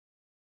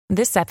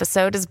This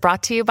episode is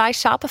brought to you by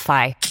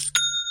Shopify.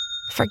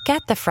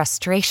 Forget the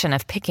frustration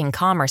of picking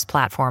commerce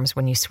platforms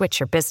when you switch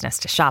your business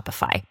to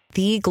Shopify,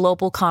 the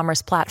global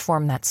commerce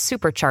platform that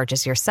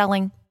supercharges your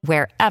selling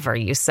wherever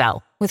you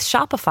sell. With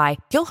Shopify,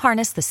 you'll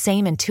harness the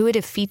same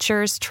intuitive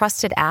features,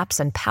 trusted apps,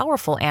 and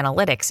powerful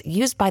analytics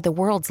used by the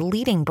world's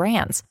leading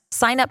brands.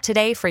 Sign up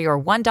today for your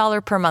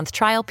 $1 per month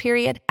trial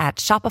period at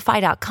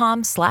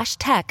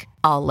shopify.com/tech,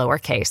 all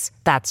lowercase.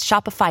 That's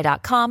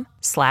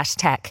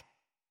shopify.com/tech.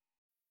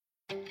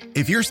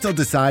 If you're still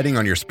deciding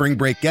on your spring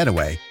break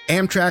getaway,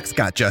 Amtrak's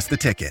got just the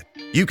ticket.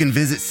 You can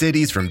visit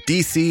cities from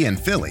D.C. and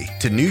Philly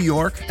to New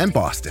York and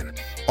Boston,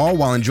 all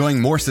while enjoying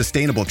more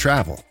sustainable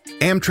travel.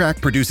 Amtrak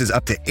produces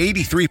up to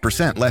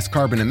 83% less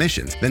carbon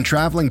emissions than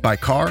traveling by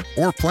car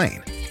or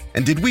plane.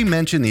 And did we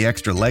mention the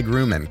extra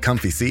legroom and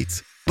comfy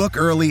seats? Book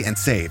early and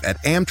save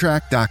at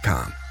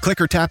Amtrak.com.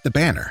 Click or tap the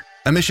banner.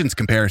 Emissions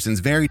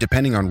comparisons vary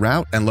depending on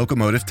route and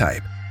locomotive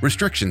type.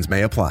 Restrictions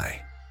may apply.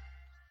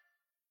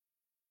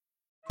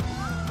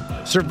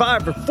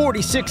 Survivor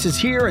 46 is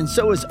here, and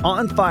so is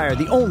On Fire,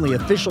 the only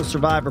official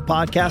Survivor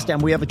podcast, and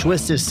we have a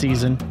twist this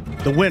season.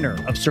 The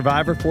winner of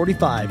Survivor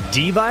 45,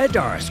 Dee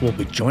Valladares, will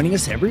be joining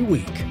us every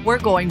week. We're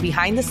going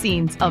behind the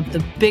scenes of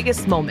the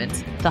biggest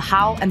moments, the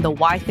how and the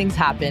why things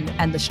happen,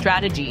 and the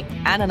strategy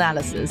and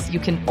analysis you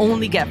can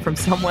only get from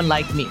someone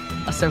like me,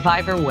 a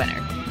Survivor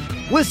winner.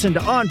 Listen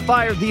to On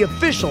Fire, the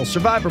official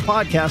Survivor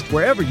podcast,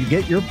 wherever you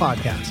get your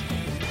podcasts.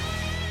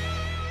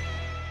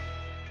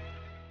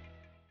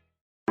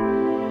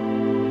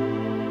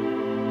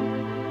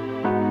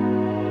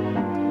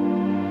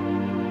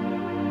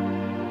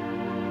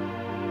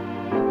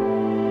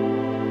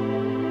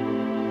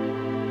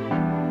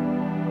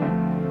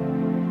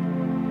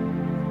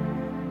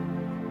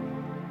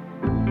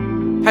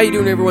 How you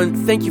doing, everyone?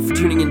 Thank you for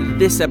tuning into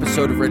this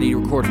episode of Ready to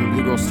Record from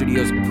Blue Girl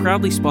Studios,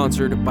 proudly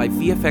sponsored by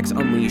VFX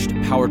Unleashed,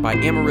 powered by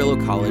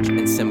Amarillo College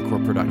and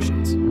Semcor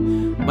Productions.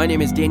 My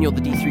name is Daniel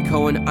the D3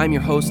 Cohen. I'm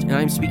your host, and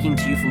I'm speaking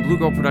to you from Blue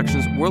Girl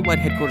Productions' worldwide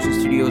headquarters and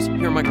studios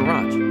here in my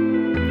garage.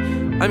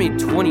 I'm a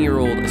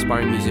 20-year-old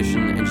aspiring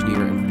musician,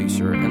 engineer, and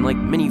producer, and like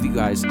many of you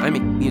guys, I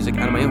make music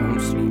out of my own home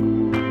studio.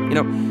 You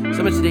know,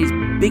 some of today's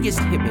biggest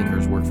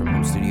hitmakers work from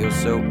home studios,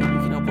 so maybe we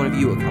can help one of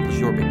you accomplish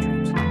your big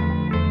dreams.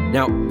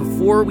 Now,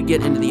 before we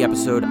get into the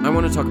episode, I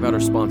want to talk about our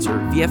sponsor,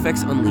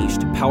 VFX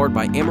Unleashed, powered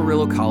by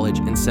Amarillo College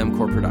and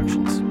Semcor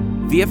Productions.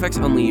 VFX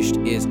Unleashed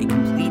is a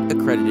complete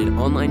accredited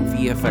online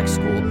VFX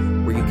school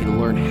where you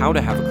can learn how to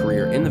have a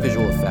career in the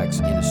visual effects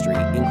industry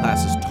in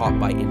classes taught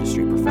by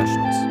industry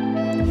professionals.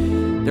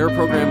 There are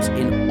programs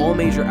in all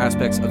major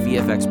aspects of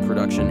VFX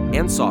production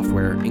and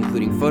software,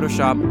 including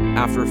Photoshop,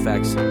 After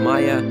Effects,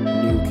 Maya,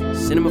 Nuke,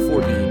 Cinema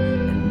 4D,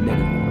 and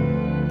many more.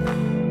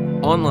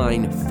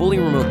 Online, fully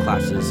remote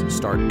classes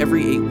start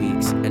every 8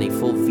 weeks, and a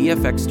full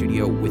VFX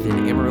studio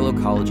within Amarillo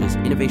College's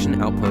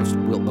Innovation Outpost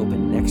will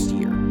open next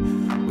year,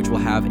 which will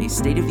have a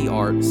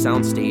state-of-the-art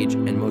soundstage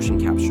and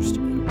motion capture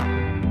studio.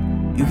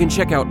 You can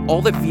check out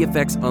all that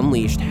VFX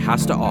Unleashed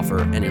has to offer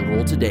and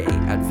enroll today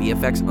at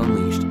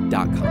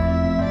vfxunleashed.com.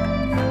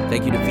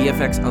 Thank you to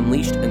VFX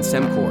Unleashed and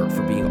Semcor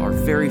for being our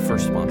very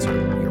first sponsor.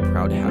 We are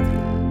proud to have you.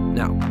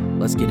 Now,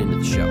 let's get into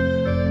the show.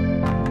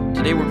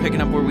 Today we're picking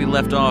up where we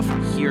left off.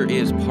 Here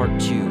is part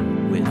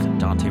 2 with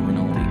Dante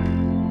Rinaldi.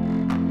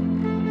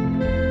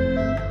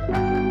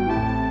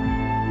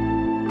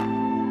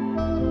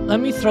 Let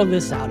me throw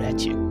this out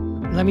at you.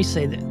 Let me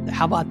say that.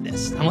 How about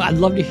this? I'd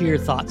love to hear your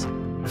thoughts.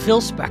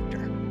 Phil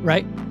Spector,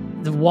 right?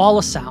 The Wall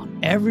of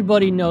Sound.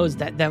 Everybody knows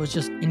that was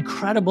just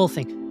incredible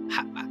thing.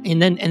 And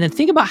then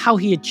think about how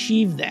he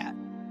achieved that.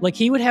 Like,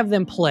 he would have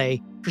them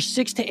play for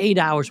 6 to 8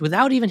 hours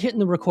without even hitting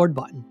the record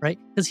button, right?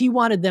 Because he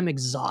wanted them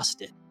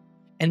exhausted.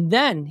 And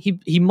then he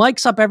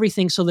mics up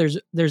everything so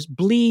there's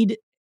bleed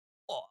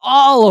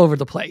all over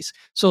the place.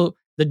 So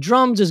the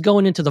drums is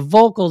going into the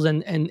vocals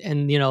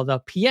and you know, the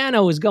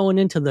piano is going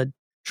into the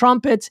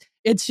trumpets.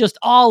 It's just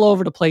all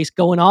over the place,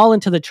 going all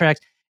into the tracks,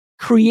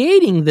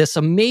 creating this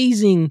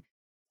amazing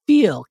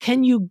feel.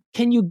 Can you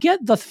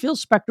get the Phil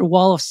Spector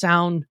Wall of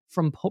Sound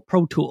from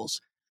Pro Tools?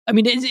 I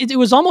mean, it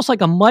was almost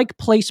like a mic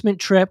placement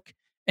trick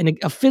and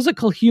a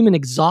physical human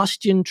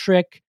exhaustion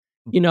trick,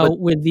 you know,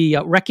 with the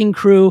Wrecking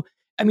Crew.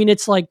 I mean,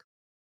 it's like,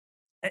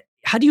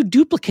 how do you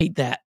duplicate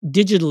that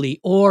digitally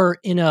or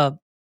in a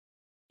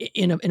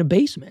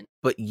basement?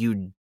 But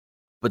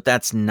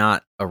that's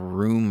not a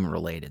room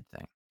related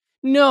thing.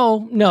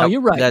 No,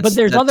 you're right. But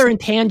there's other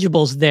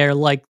intangibles there,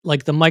 like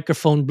the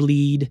microphone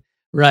bleed,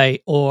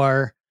 right?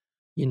 Or,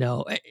 you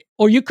know,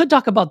 or you could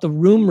talk about the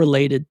room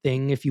related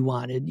thing if you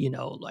wanted, you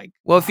know, like.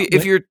 Well,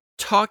 if you're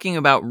talking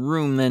about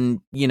room,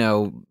 then, you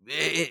know,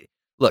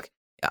 look,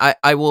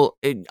 I will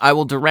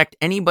direct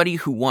anybody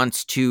who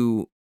wants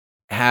to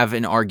have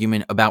an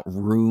argument about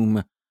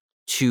room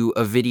to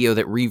a video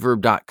that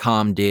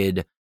Reverb.com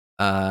did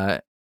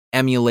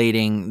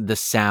emulating the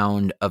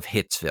sound of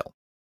Hitsville.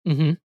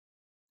 Mm-hmm.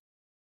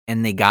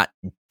 And they got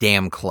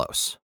damn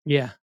close.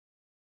 Yeah.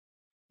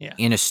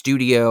 In a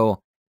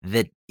studio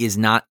that is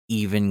not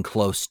even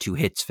close to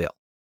Hitsville.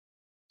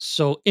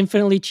 So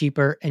infinitely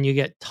cheaper, and you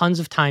get tons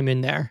of time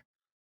in there.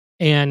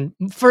 And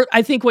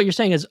I think what you're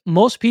saying is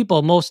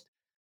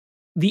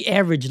the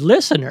average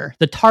listener,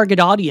 the target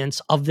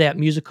audience of that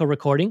musical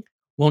recording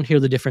won't hear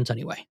the difference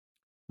anyway.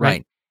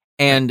 Right.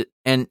 And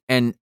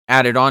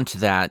added on to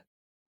that,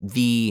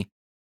 the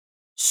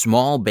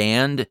small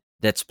band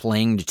that's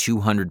playing to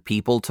 200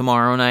 people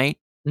tomorrow night,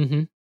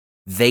 Mm-hmm.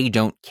 they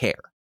don't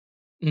care.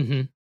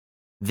 Mm-hmm.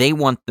 They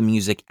want the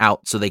music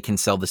out so they can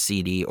sell the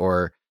CD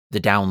or the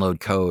download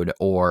code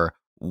or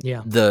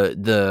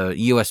the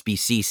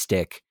USB-C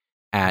stick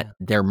at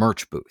their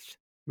merch booth.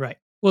 Right.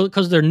 Well,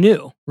 because they're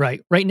new,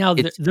 right? Right now,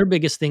 their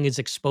biggest thing is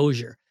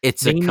exposure.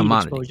 It's they a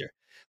commodity. Need exposure.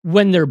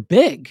 When they're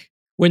big,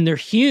 when they're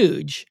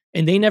huge,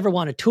 and they never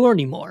want to tour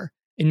anymore,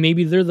 and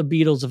maybe they're the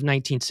Beatles of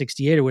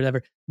 1968 or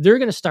whatever, they're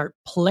going to start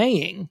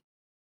playing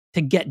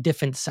to get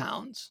different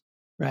sounds,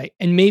 right?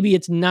 And maybe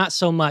it's not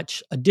so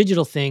much a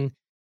digital thing.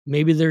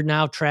 Maybe they're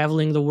now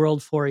traveling the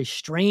world for a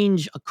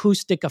strange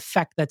acoustic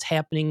effect that's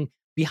happening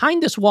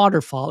behind this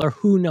waterfall, or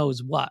who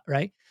knows what,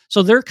 right?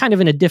 So they're kind of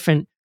in a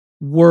different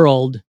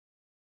world,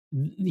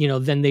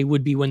 than they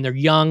would be when they're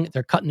young.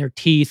 They're cutting their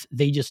teeth.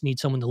 They just need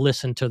someone to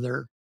listen to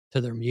their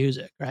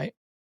music, right?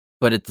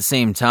 But at the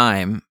same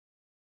time,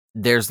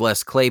 there's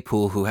Les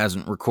Claypool, who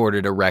hasn't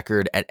recorded a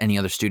record at any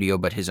other studio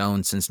but his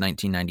own since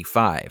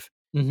 1995.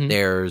 Mm-hmm.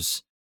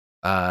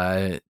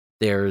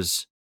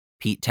 There's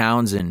Pete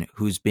Townsend,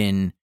 who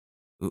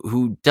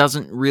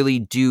doesn't really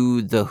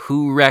do the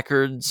Who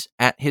records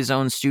at his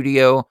own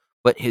studio,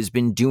 but has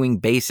been doing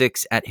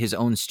basics at his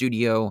own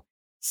studio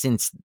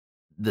since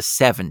the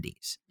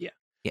 70s. Yeah.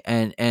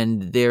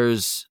 And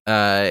there's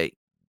there's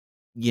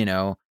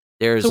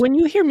So when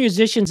you hear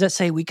musicians that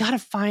say, we got to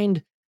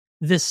find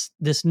this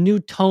new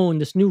tone,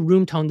 this new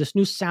room tone, this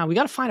new sound, we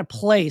got to find a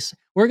place.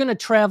 We're going to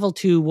travel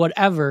to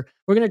whatever.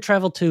 We're going to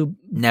travel to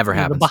never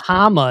happens. The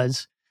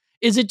Bahamas.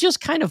 Is it just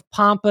kind of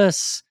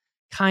pompous,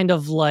 kind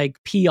of like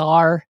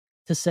PR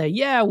to say,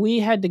 yeah, we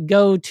had to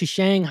go to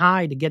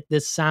Shanghai to get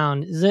this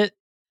sound? Is it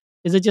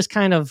just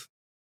kind of,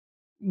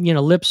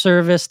 lip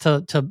service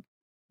to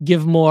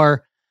give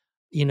more,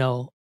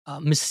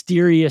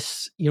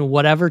 mysterious,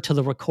 whatever to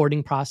the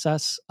recording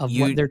process of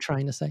what they're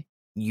trying to say?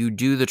 You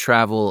do the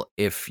travel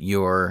if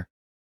you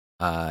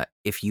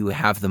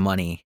have the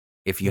money,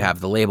 if you have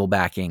the label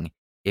backing,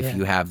 if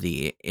you have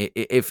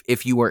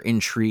if you are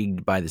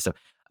intrigued by this stuff.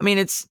 I mean,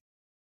 it's,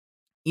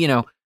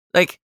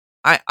 like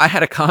I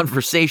had a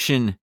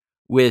conversation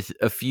with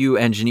a few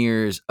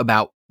engineers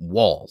about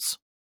walls.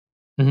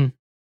 Mm-hmm.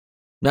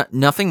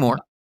 Nothing more.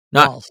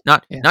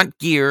 Not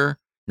gear,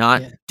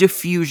 not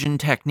diffusion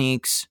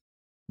techniques,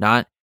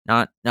 not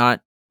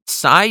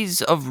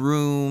size of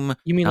room.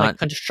 You mean like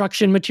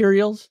construction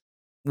materials?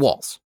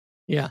 Walls.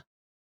 Yeah.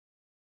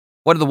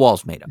 What are the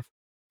walls made of?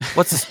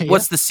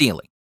 What's the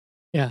ceiling?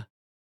 Yeah.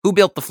 Who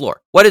built the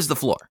floor? What is the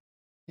floor?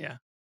 Yeah.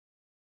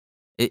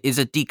 Is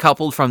it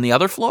decoupled from the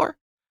other floor?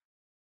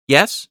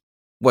 Yes.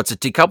 What's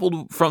it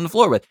decoupled from the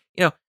floor with?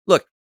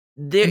 Look.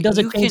 Does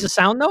it change the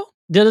sound though?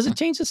 Does it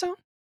change the sound?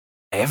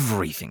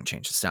 Everything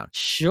changes sound.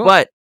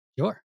 Sure.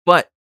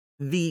 But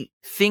the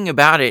thing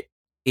about it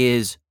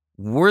is,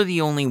 we're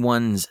the only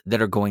ones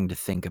that are going to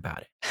think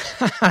about it.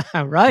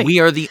 Right. We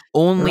are the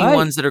only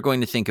ones that are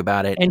going to think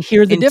about it and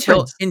hear the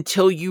difference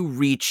until you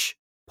reach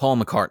Paul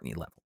McCartney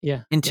level.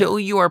 Yeah. Until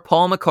you are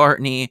Paul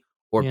McCartney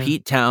or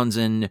Pete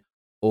Townsend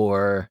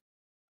or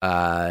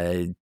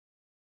Freddie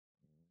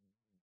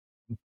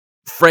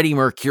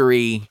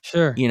Mercury.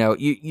 Sure.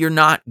 You're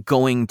not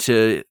going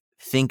to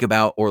think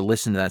about or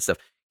listen to that stuff.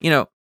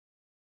 And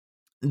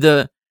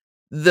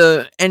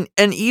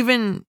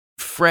even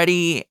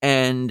Freddie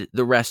and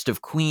the rest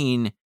of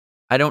Queen,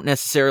 I don't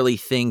necessarily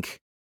think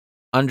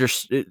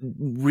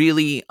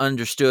really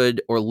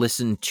understood or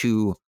listened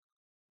to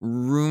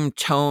room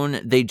tone.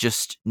 They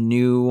just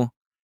knew,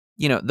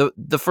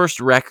 the first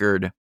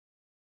record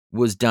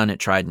was done at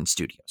Trident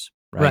Studios,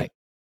 right?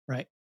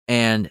 Right.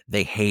 And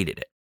they hated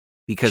it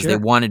because they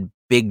wanted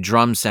big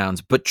drum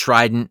sounds, but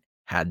Trident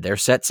had their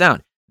set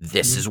sound.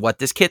 This is what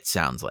this kit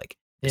sounds like.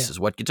 This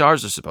is what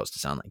guitars are supposed to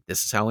sound like.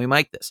 This is how we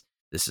mic this.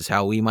 This is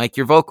how we mic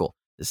your vocal.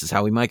 This is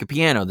how we mic a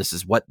piano. This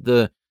is where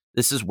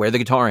the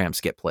guitar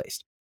amps get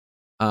placed.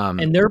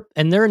 And they're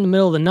in the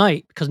middle of the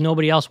night because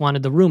nobody else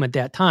wanted the room at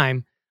that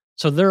time.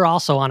 So they're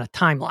also on a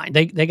timeline.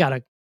 They got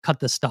to cut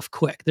this stuff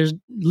quick. There's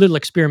little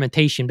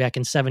experimentation back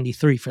in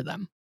 73 for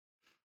them.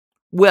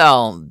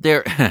 Well,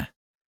 there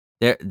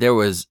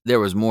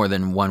was more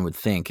than one would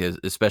think,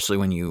 especially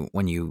when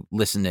you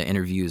listen to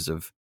interviews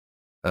of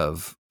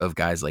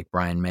guys like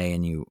Brian May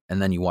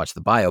and then you watch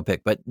the biopic.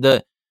 But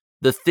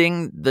the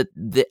thing that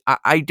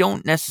I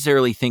don't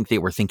necessarily think they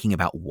were thinking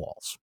about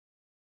walls.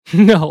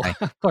 No, right?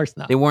 Of course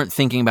not. They weren't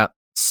thinking about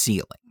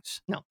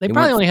ceilings. No, they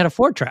probably only had a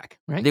 4-track,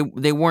 right?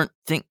 They weren't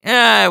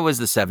it was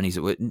the 70s.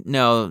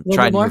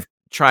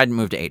 Tried and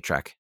moved to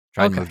 8-track.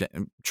 Tried and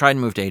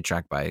moved to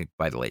 8-track by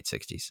the late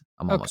 60s.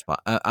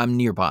 I'm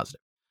near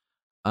positive.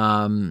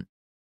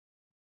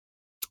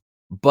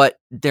 But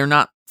they're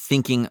not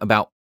thinking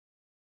about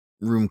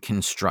room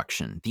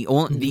construction. The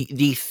only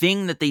the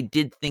thing that they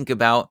did think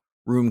about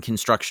room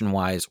construction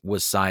wise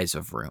was size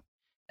of room.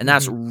 And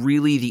that's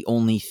really the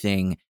only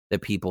thing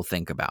that people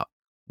think about.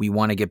 We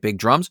want to get big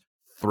drums,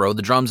 throw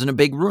the drums in a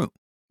big room.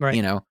 Right.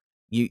 You know,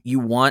 you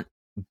want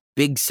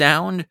big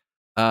sound,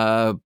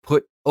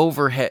 put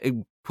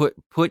overhead,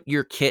 put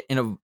your kit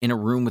in a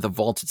room with a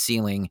vaulted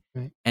ceiling,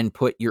 and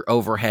put your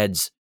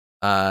overheads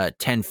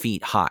 10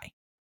 feet high.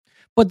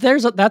 But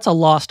that's a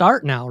lost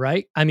art now,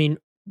 right? I mean,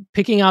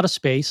 picking out a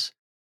space,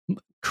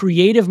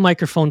 creative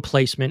microphone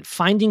placement,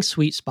 finding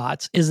sweet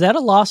spots. Is that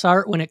a lost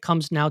art when it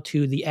comes now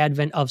to the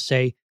advent of,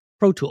 say,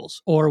 Pro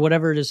Tools or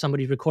whatever it is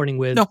somebody's recording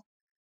with?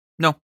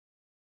 No.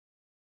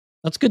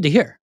 That's good to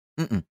hear.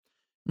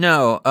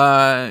 No,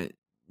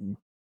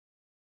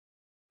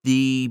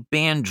 the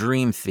band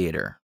Dream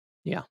Theater.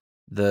 Yeah.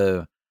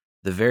 The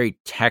very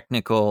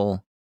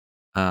technical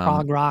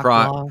prog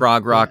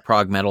rock,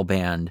 prog metal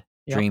band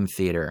Dream Yep.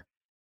 Theater.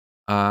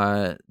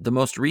 The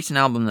most recent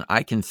album that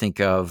I can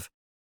think of,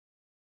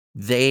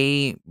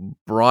 they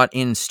brought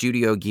in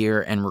studio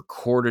gear and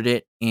recorded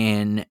it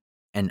in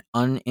an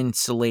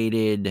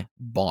uninsulated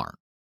barn.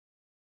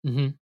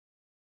 Mm-hmm.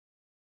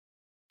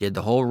 Did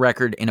the whole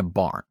record in a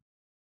barn.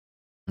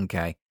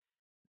 Okay.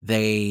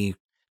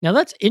 Now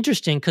that's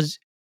interesting because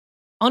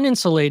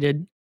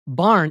uninsulated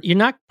barn, you're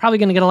not probably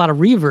going to get a lot of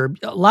reverb.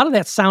 A lot of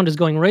that sound is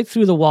going right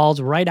through the walls,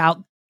 right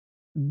out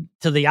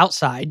to the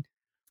outside,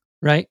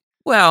 right?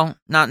 Well,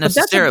 not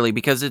necessarily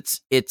because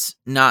it's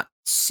not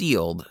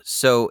sealed.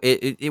 So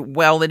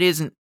while it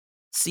isn't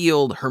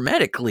sealed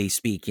hermetically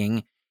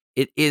speaking,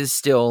 it is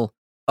still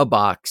a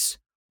box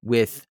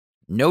with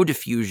no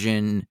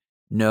diffusion,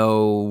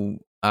 no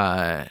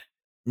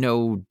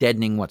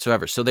deadening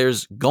whatsoever. So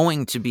there's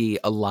going to be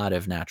a lot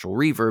of natural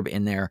reverb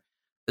in there,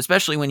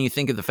 especially when you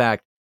think of the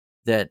fact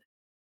that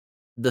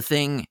the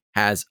thing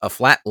has a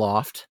flat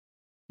loft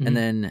and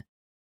then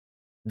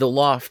the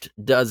loft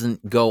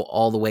doesn't go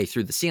all the way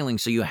through the ceiling.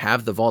 So you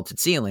have the vaulted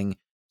ceiling.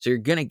 So you're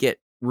going to get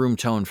room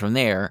tone from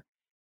there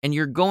and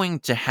you're going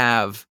to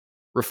have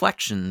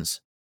reflections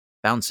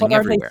bouncing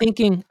everywhere.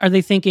 Are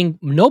they thinking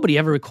nobody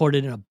ever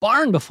recorded in a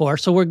barn before,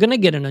 so we're going to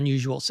get an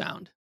unusual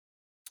sound,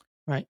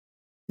 right?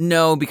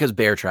 No, because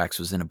Bear Tracks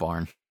was in a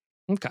barn.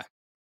 Okay.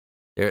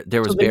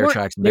 There was Bear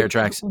Tracks. Bear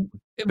Tracks.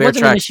 It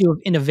wasn't an issue of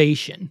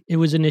innovation. It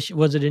was an issue.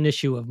 Was it an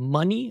issue of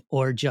money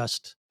or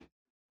just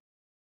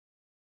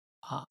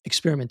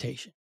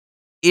experimentation?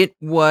 It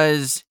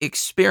was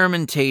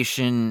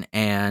experimentation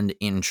and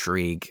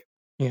intrigue.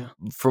 Yeah.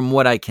 From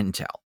what I can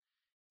tell,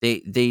 they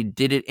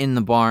did it in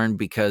the barn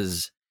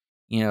because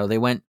they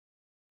went,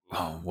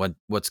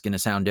 what's going to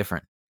sound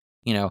different?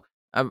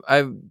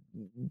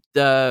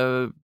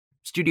 The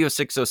Studio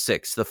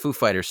 606, the Foo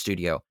Fighters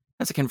studio,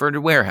 that's a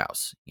converted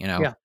warehouse.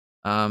 Yeah.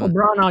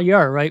 Brown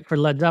Yard, right, for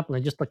Led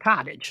Zeppelin, just a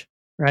cottage,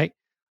 right?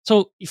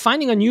 So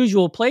finding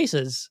unusual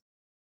places.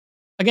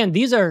 Again,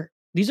 these are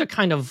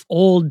kind of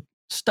old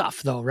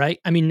stuff, though, right?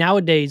 I mean,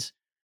 nowadays,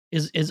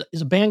 is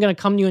a band going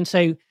to come to you and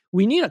say,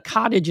 we need a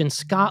cottage in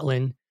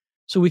Scotland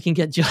so we can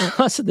get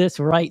just this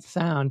right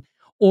sound?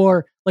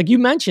 Or like you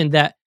mentioned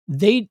that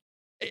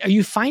are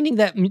you finding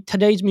that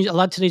a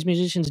lot of today's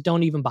musicians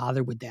don't even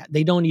bother with that?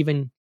 They don't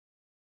even,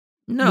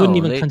 wouldn't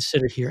even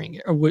consider hearing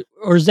it,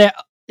 or is that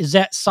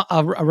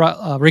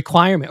a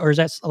requirement, or is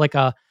that like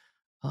a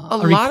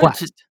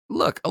request?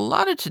 A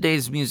lot of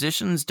today's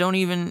musicians don't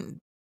even.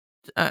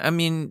 I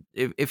mean,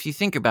 if you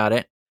think about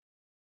it,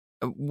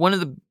 one of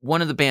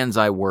the bands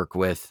I work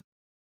with,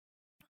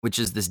 which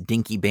is this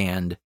dinky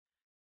band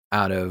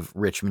out of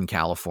Richmond,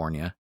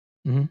 California,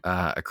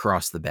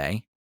 across the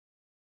bay.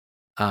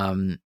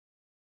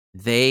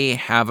 They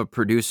have a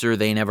producer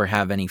they never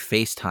have any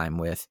FaceTime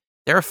with.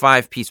 They're a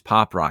 5-piece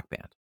pop rock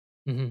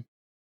band.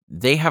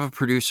 They have a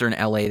producer in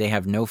LA they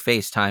have no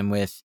FaceTime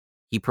with.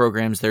 He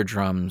programs their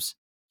drums.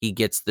 He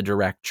gets the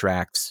direct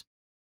tracks.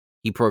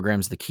 He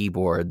programs the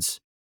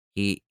keyboards.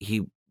 He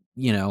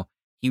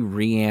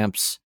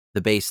reamps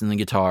the bass and the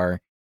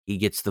guitar. He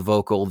gets the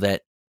vocal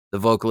that the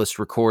vocalist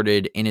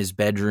recorded in his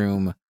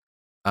bedroom,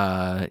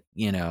 in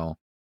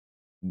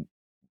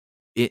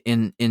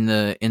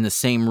the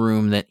same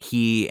room that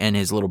he and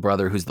his little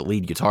brother, who's the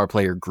lead guitar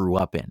player, grew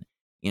up in.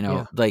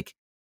 Like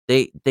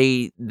they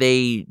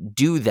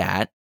do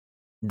that.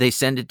 They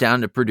send it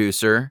down to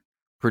producer.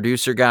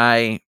 Producer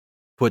guy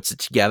puts it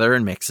together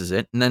and mixes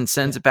it, and then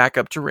sends it back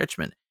up to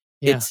Richmond.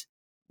 Yeah.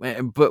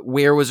 But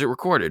where was it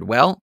recorded?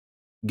 Well,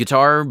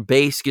 guitar,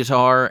 bass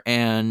guitar,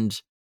 and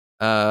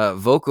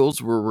vocals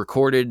were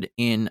recorded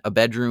in a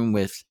bedroom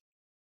with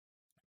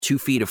 2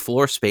 feet of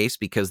floor space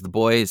because the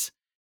boys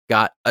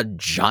got a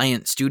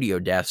giant studio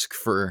desk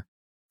for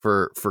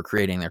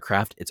creating their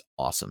craft. It's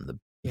awesome.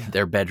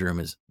 Their bedroom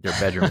is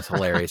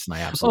hilarious, and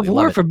I absolutely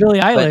love it. For Billie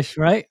Eilish,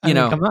 right? I mean,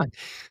 come on.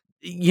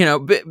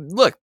 But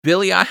look,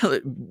 Billie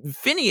Eilish,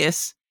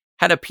 Phineas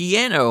had a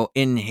piano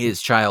in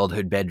his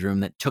childhood bedroom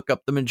that took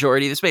up the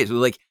majority of the space.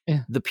 Like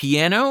the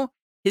piano,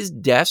 his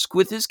desk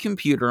with his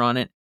computer on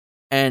it,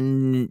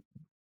 and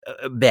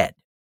a bed,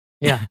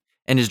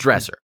 and his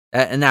dresser,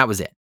 and that was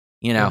it.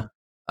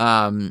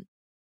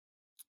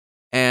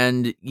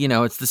 And,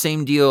 it's the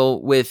same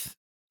deal with.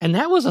 And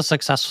that was a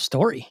successful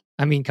story.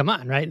 I mean, come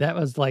on, right? That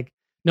was like,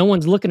 no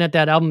one's looking at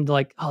that album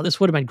like, oh, this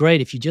would have been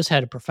great if you just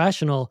had a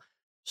professional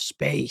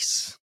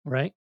space,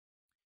 right?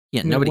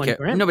 Yeah,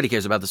 nobody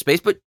cares about the space.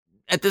 But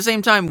at the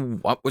same time,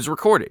 what was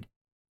recorded?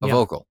 A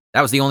vocal.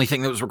 That was the only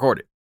thing that was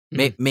recorded.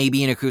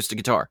 Maybe an acoustic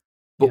guitar.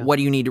 But what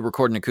do you need to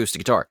record an acoustic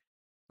guitar?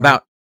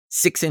 About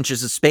 6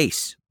 inches of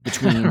space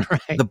between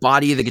the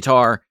body of the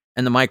guitar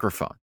and the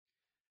microphone.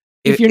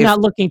 If you're not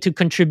looking to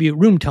contribute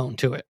room tone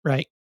to it,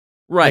 right?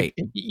 Right.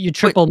 Like you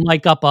triple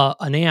mic up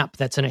an amp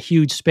that's in a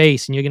huge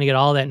space and you're going to get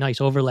all that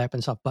nice overlap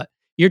and stuff. But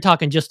you're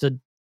talking just to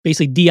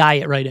basically DI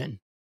it right in.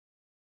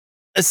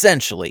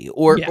 Essentially.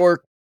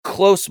 Or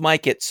close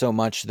mic it so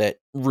much that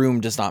room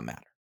does not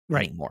matter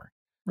anymore.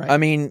 Right. I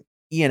mean,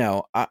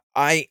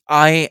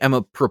 I am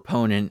a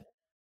proponent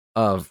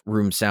of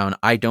room sound.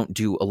 I don't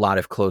do a lot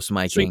of close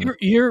miking.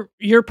 So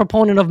you're a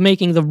proponent of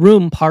making the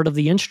room part of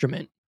the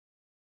instrument.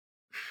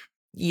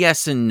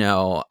 Yes and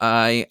no.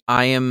 I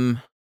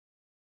am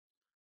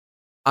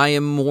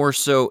more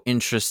so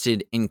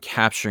interested in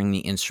capturing the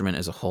instrument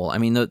as a whole. I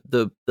mean,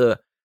 the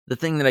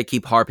thing that I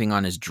keep harping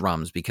on is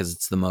drums because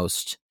it's the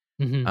most.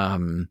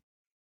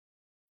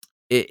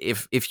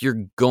 If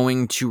you're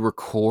going to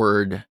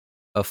record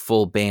a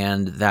full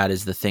band, that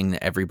is the thing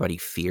that everybody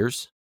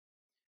fears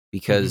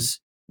because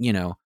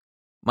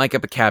mic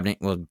up a cabinet.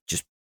 Well,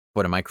 just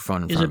put a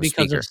microphone in front of a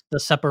speaker. Is it because of the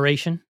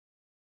separation?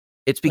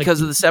 It's because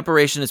of the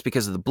separation. It's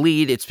because of the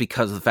bleed. It's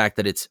because of the fact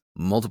that it's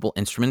multiple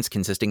instruments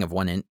consisting of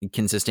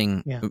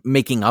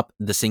making up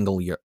the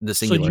singular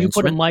So do you instrument.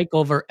 put a mic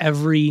over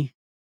every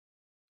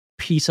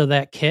piece of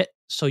that kit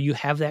so you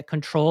have that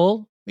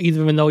control,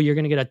 even though you're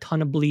going to get a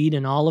ton of bleed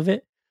in all of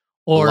it?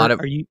 Or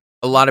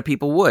a lot of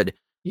people would.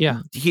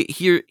 Yeah.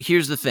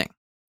 Here's the thing,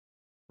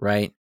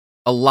 right?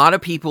 A lot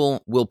of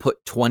people will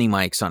put 20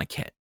 mics on a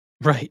kit.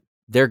 Right.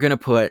 They're going to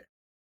put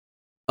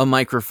a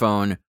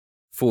microphone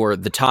for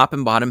the top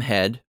and bottom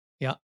head.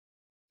 Yeah.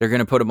 They're going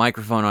to put a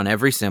microphone on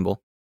every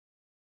cymbal.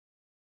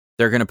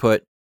 They're going to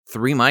put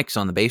 3 mics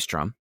on the bass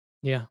drum.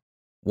 Yeah.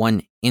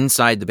 1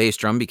 inside the bass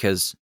drum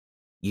because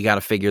you got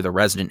to figure the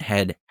resonant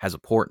head has a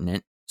port in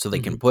it so they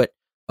can put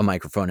a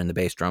microphone in the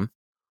bass drum.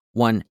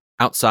 1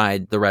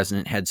 outside the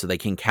resonant head so they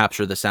can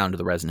capture the sound of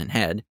the resonant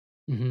head.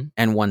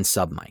 And 1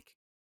 sub mic.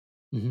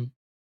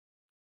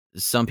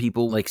 Some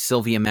people like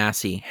Sylvia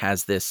Massey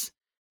has this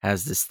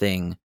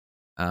thing.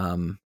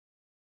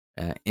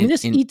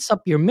 This eats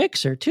up your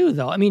mixer too,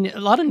 though. I mean, a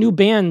lot of new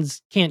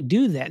bands can't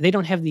do that. They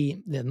don't have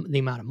the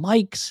amount of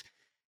mics.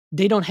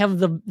 They don't have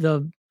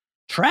the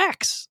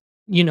tracks,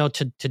 to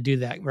do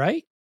that,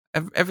 right?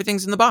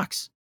 Everything's in the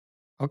box.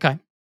 Okay.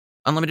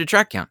 Unlimited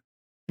track count.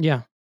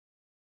 Yeah.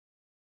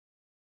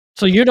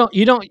 So you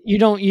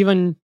don't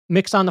even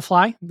mix on the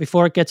fly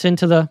before it gets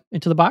into the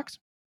box?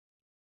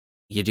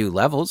 You do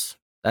levels.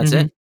 That's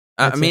it.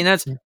 That's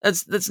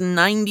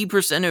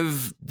 90%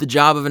 of the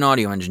job of an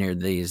audio engineer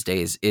these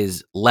days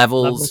is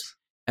levels.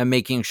 And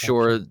making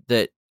sure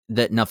that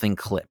nothing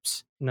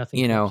clips.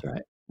 Nothing clips,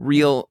 right.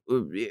 Real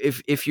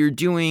if you're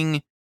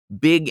doing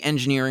big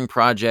engineering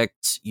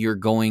projects, you're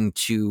going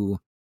to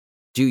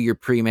do your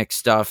pre-mix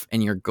stuff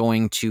and you're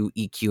going to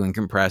EQ and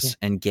compress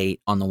and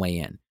gate on the way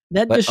in.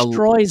 That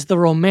destroys the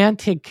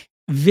romantic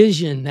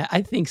vision that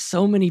I think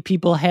so many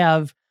people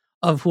have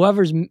of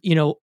whoever's,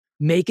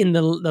 making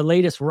the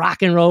latest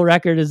rock and roll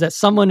record, is that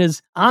someone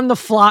is on the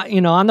fly,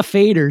 on the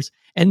faders,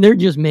 and they're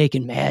just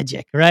making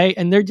magic, right?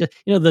 And they're just,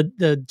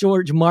 the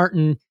George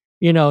Martin,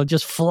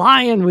 just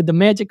flying with the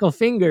magical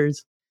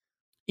fingers.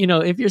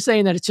 If you're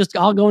saying that it's just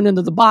all going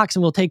into the box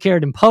and we'll take care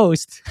of it in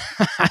post,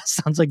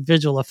 sounds like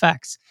visual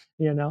effects,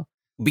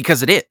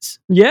 Because it is.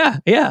 Yeah.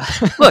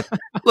 Look,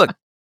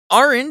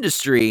 our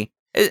industry,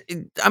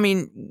 I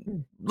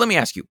mean, let me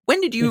ask you,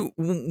 when did you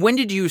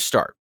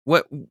start?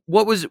 Where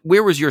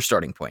was your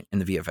starting point in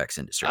the VFX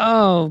industry?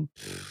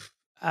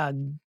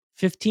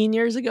 15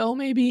 years ago,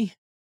 maybe.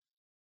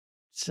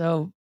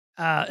 So,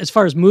 as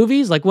far as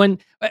movies, like when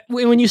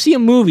you see a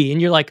movie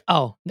and you're like,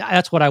 oh,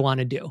 that's what I want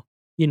to do.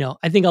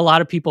 I think a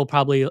lot of people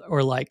probably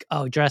are like,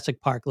 oh,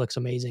 Jurassic Park looks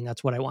amazing.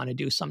 That's what I want to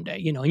do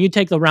someday. And you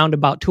take the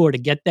roundabout tour to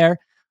get there.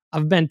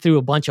 I've been through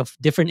a bunch of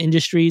different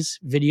industries,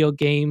 video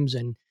games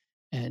and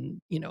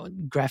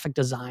graphic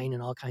design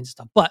and all kinds of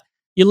stuff. But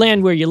you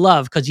land where you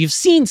love because you've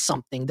seen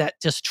something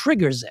that just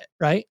triggers it,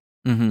 right?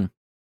 Mm-hmm.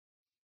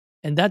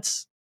 And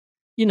that's,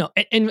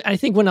 and I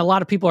think when a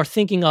lot of people are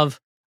thinking of,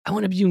 I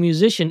want to be a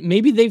musician,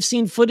 maybe they've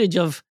seen footage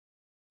of,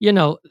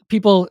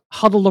 people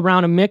huddled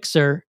around a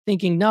mixer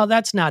thinking, no,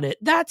 that's not it.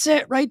 That's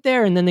it right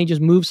there. And then they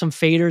just move some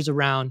faders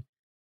around.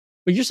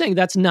 But you're saying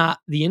that's not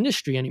the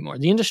industry anymore.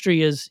 The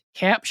industry is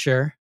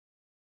capture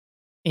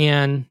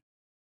and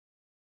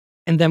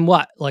then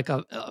what? Like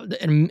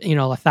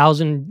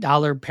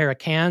 $1,000 pair of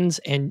cans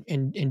and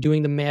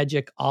doing the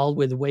magic all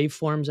with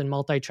waveforms and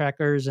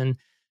multi-trackers and,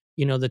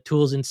 the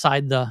tools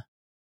inside the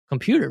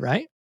computer,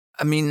 right?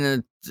 I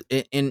mean,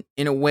 in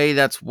a way,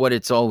 that's what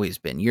it's always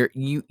been.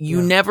 You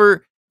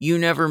never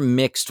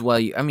mixed while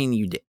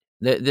you did.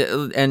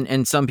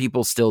 And some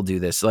people still do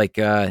this. Like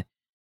there's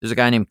a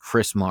guy named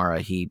Chris Mara.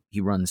 He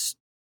runs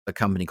a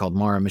company called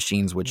Mara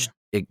Machines, which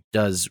it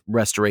does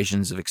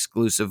restorations of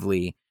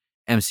exclusively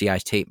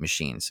MCI tape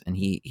machines, and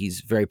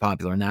he's very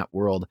popular in that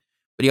world.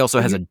 But he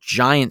also has a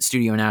giant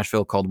studio in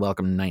Nashville called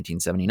Welcome to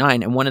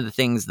 1979. And one of the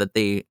things that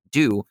they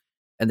do,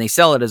 and they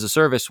sell it as a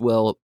service,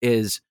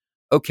 is,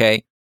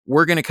 okay,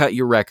 we're going to cut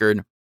your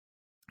record.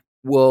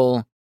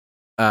 We'll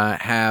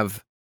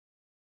have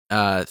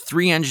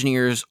 3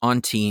 engineers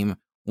on team,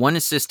 1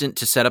 assistant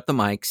to set up the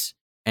mics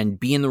and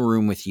be in the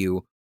room with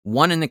you,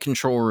 1 in the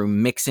control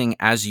room mixing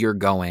as you're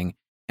going,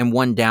 and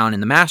 1 down in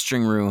the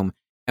mastering room.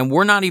 And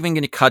we're not even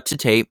going to cut to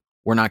tape.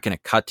 We're not going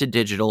to cut to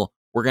digital.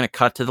 We're going to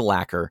cut to the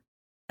lacquer,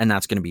 and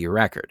that's going to be your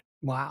record.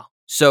 Wow.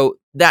 So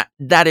that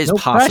is no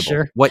possible.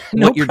 Pressure. What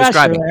no you're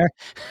describing.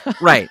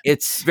 Right.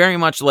 It's very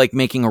much like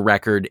making a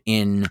record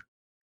in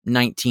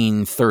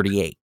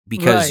 1938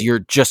 because you're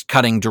just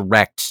cutting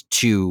direct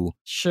to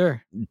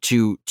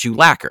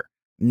lacquer.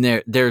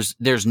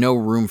 There's no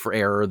room for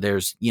error.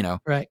 There's,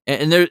 right.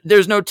 And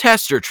there's no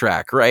tester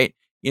track, right?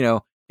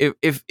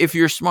 If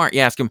you're smart, you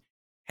ask them,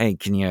 hey,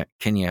 can you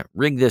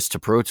rig this to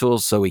Pro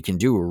Tools so we can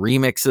do a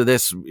remix of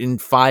this in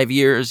 5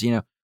 years?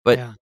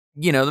 But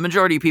the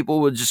majority of people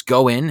would just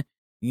go in,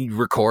 you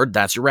record,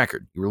 that's your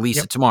record. You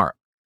release it tomorrow.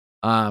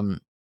 But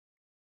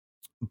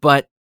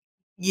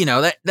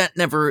that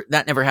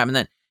never happened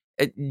then.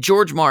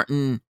 George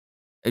Martin,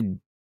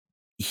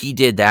 he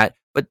did that.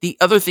 But the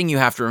other thing you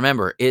have to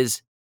remember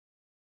is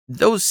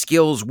those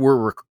skills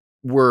were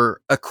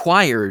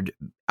acquired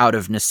out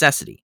of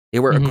necessity. They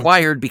were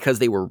acquired because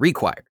they were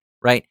required,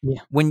 right?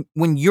 Yeah. When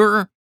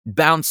you're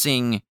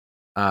bouncing,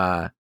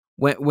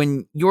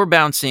 when you're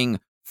bouncing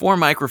 4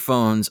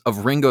 microphones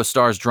of Ringo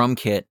Starr's drum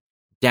kit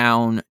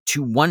down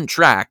to 1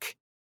 track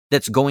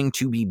that's going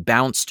to be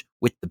bounced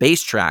with the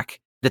bass track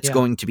that's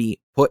going to be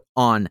put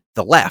on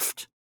the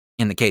left,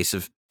 in the case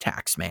of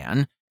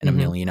Taxman and a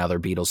million other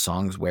Beatles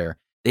songs where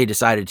they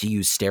decided to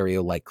use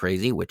stereo like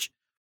crazy, which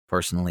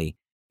personally,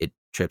 it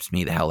trips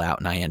me the hell out,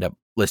 and I end up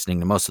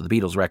listening to most of the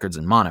Beatles records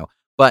in mono.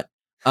 But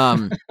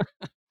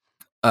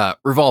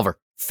Revolver,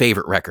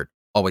 favorite record,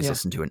 always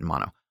listen to it in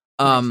mono.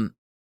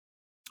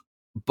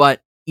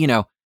 But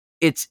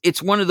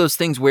it's one of those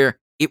things where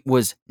it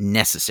was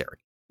necessary,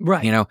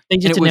 right? They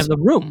just didn't have the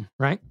room,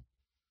 right?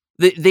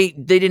 They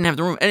didn't have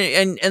the room,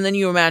 and then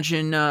you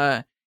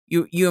imagine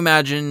you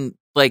imagine,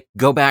 like,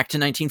 go back to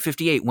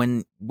 1958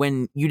 when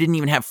you didn't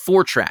even have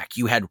 4-track,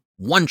 you had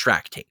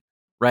 1-track tape,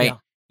 right?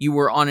 You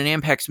were on an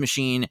Ampex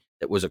machine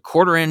that was a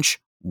 1/4-inch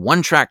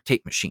 1-track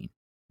tape machine,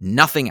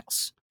 nothing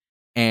else,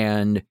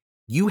 and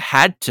you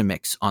had to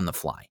mix on the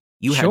fly.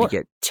 You had to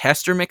get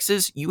tester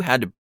mixes. You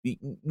had to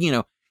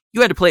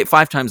you had to play it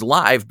 5 times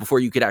live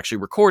before you could actually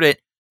record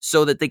it,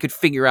 so that they could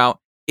figure out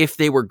if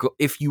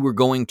you were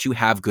going to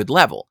have good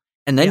level.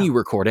 And then you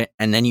record it,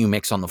 and then you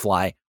mix on the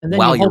fly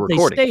while you're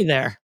recording. They stay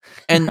there,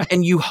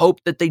 and you hope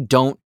that they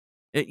don't,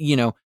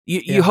 you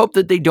hope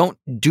that they don't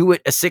do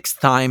it a 6th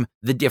time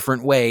the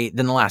different way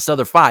than the last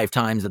other 5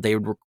 times that they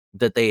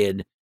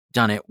had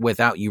done it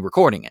without you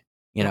recording it.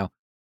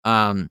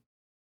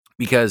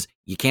 Because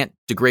you can't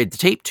degrade the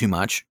tape too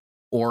much,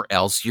 or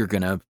else you're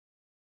gonna,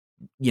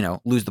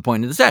 lose the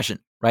point of the session,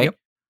 right?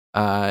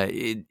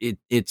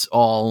 It's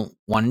all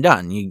one and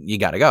done. You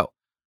got to go.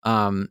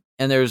 And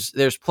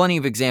there's plenty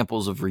of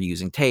examples of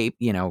reusing tape.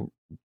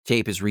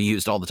 Tape is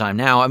reused all the time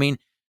now. I mean,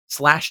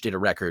 Slash did a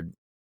record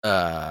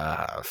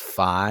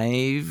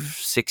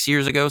 5-6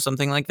 years ago,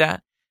 something like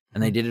that,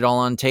 and they did it all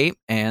on tape,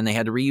 and they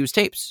had to reuse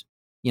tapes.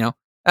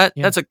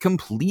 That's a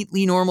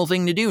completely normal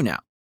thing to do now.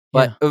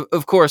 But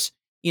of course,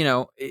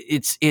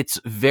 it's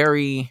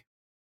very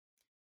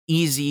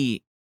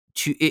easy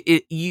to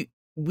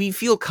we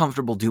feel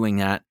comfortable doing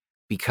that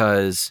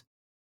because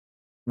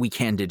we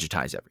can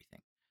digitize everything.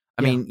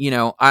 I mean,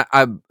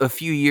 I a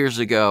few years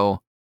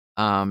ago,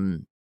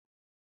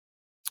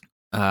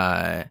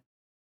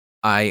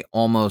 I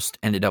almost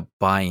ended up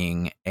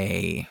buying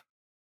a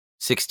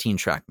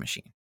 16-track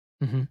machine,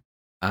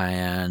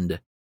 and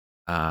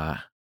I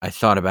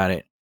thought about it.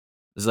 It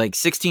was like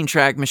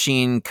 16-track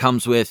machine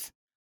comes with,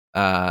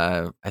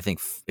 I think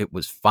it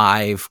was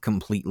 5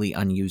 completely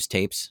unused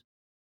tapes.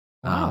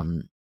 Wow.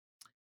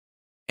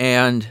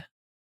 And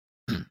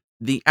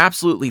the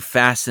absolutely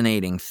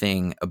fascinating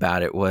thing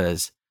about it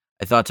was,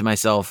 I thought to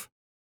myself,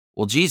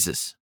 well,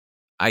 Jesus,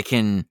 I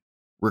can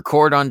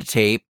record onto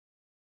tape,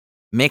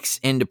 mix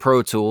into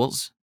Pro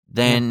Tools,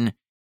 then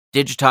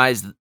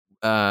digitize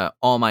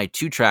all my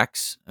 2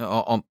 tracks,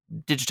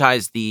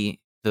 digitize the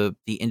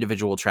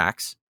individual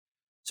tracks,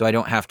 so I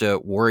don't have to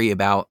worry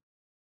about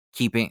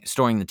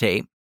storing the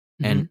tape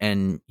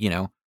and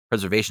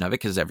preservation of it,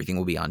 because everything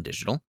will be on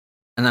digital,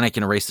 and then I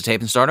can erase the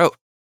tape and start over.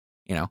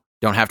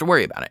 Don't have to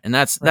worry about it, and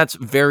that's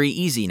very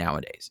easy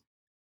nowadays.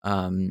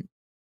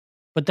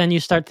 But then you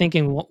start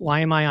thinking,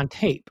 why am I on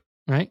tape,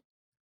 right?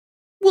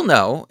 Well,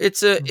 no,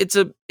 it's a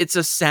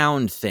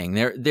sound thing.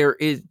 There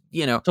is,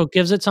 So it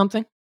gives it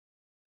something?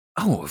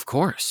 Oh, of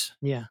course.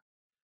 Yeah.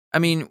 I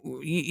mean,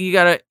 you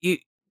gotta,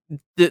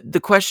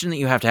 the question that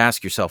you have to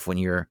ask yourself when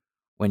you're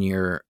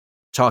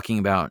talking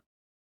about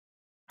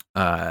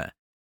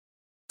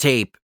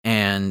tape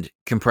and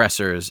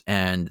compressors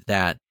and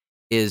that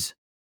is,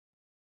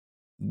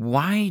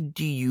 why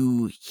do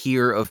you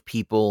hear of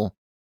people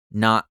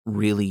not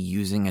really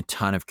using a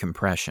ton of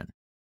compression?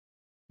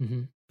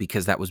 Mm-hmm.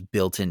 Because that was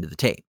built into the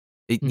tape.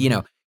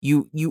 Mm-hmm.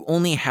 You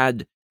only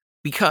had,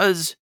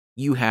 because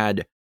you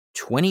had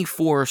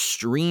 24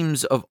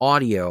 streams of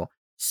audio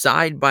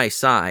side by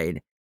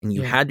side, and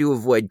you had to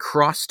avoid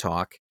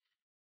crosstalk,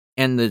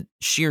 and the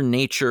sheer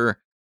nature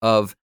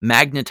of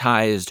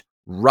magnetized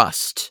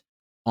rust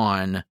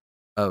on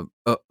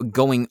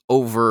going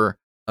over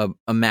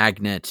a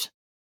magnet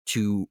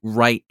to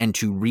write and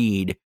to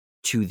read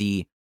to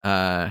the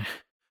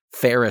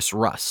ferrous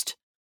rust.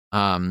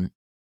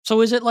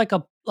 So is it like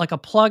a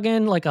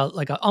plug-in, like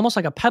a almost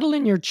like a pedal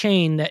in your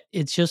chain that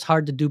it's just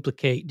hard to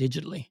duplicate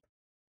digitally?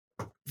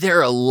 There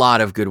are a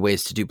lot of good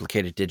ways to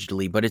duplicate it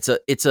digitally, but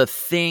it's a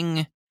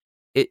thing.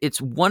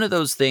 It's one of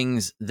those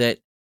things that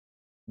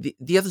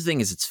the other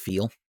thing is its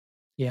feel.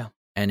 Yeah.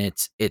 And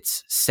it's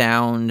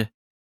sound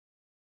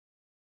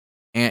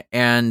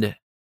and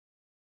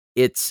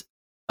it's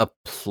a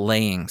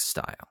playing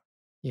style.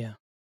 Yeah.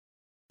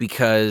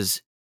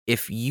 Because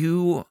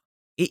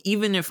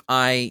even if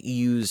I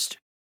used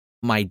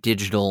my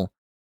digital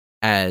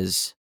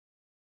as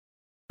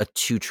a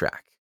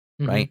 2-track,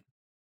 right?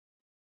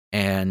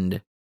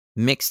 And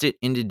mixed it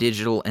into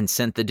digital and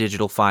sent the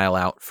digital file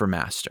out for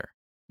master.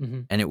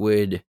 Mm-hmm. And it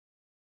would,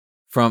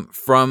 from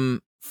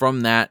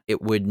that,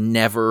 it would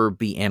never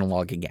be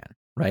analog again,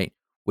 right?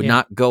 Would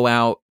not go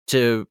out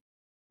to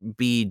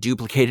be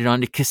duplicated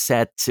onto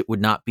cassettes. It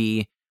would not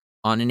be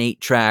on an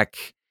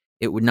 8-track.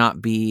 It would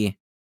not be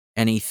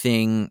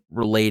anything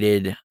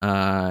related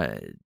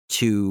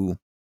to,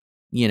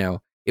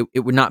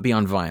 it would not be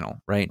on vinyl,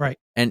 right? Right.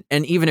 And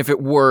even if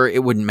it were,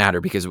 it wouldn't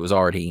matter because it was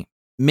already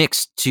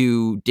mixed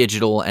to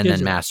digital and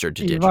then mastered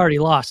to digital. You've already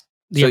lost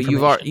the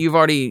information. You've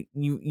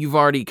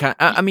already kind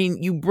of, I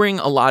mean, you bring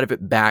a lot of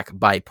it back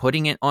by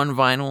putting it on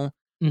vinyl,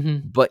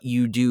 but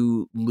you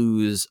do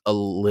lose a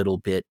little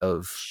bit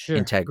of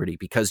integrity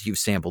because you've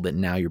sampled it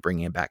and now you're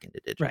bringing it back into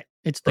digital. Right.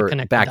 It's the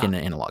connected back into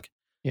analog.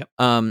 Yep.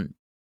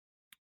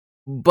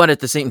 But at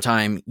the same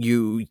time,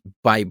 you,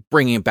 by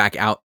bringing it back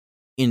out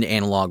into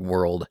analog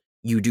world,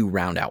 you do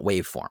round out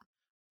waveform.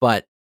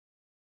 But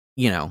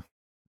there's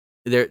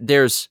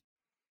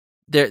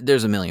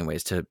a million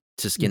ways to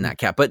skin that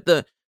cat. But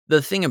the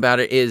thing about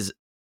it is,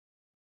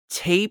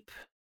 tape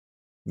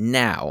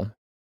now,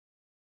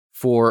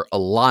 for a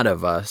lot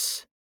of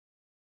us,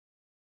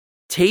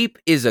 tape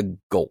is a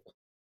goal.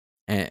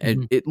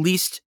 And at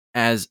least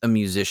as a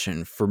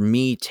musician, for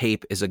me,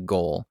 tape is a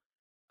goal.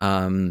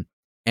 And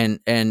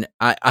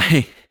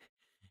I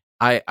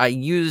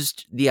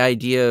used the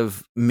idea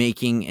of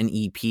making an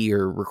EP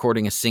or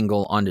recording a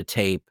single onto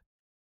tape.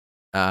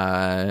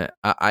 I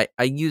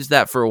used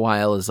that for a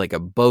while as like a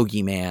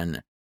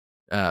bogeyman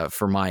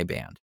for my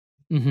band.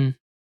 Mm-hmm.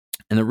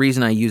 And the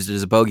reason I used it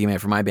as a bogeyman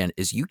for my band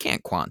is you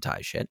can't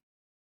quantize shit.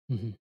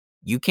 Mm-hmm.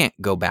 You can't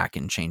go back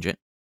and change it.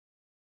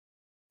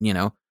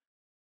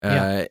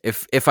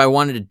 If I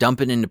wanted to dump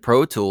it into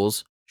Pro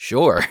Tools,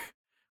 sure,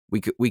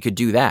 we could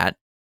do that.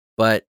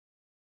 But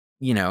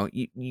you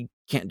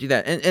can't do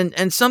that.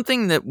 And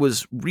something that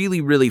was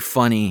really, really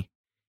funny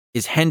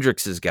is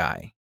Hendrix's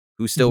guy,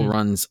 who still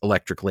runs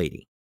Electric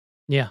Lady.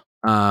 Yeah.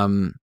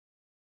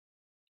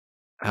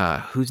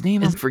 Whose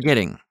name I'm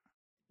forgetting.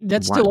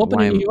 That's still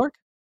open in New York?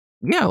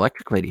 Yeah,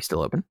 Electric Lady's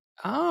still open.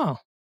 Oh.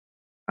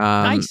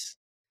 Nice.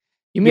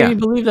 You made me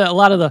believe that a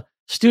lot of the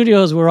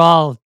studios were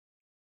all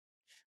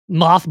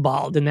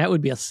mothballed, and that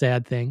would be a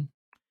sad thing.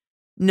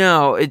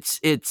 No, it's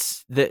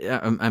the.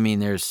 I mean,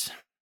 there's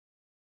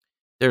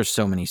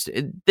so many.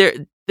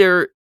 There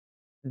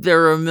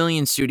are a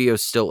million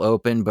studios still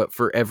open, but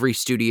for every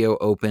studio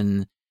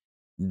open,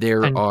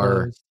 there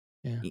are.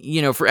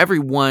 For every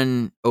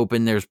one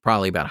open, there's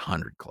probably about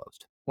 100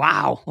 closed.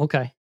 Wow.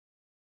 Okay.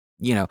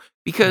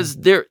 Because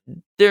they're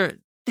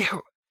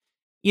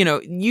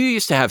you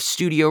used to have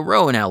Studio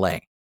Row in LA.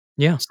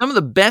 Yeah. Some of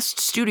the best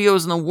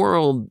studios in the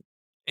world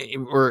yes,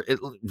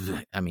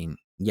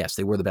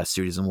 they were the best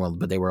studios in the world,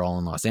 but they were all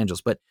in Los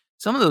Angeles. But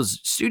some of those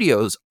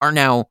studios are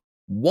now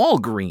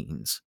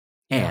Walgreens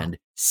and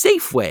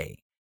Safeway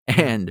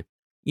and,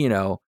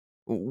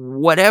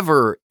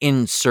 whatever,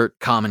 insert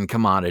common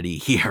commodity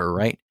here,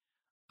 right?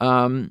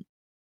 And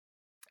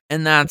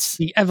that's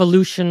the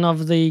evolution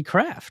of the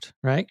craft,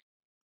 right?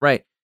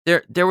 Right.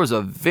 There was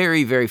a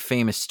very, very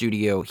famous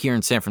studio here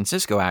in San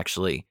Francisco,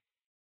 actually,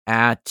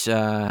 at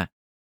the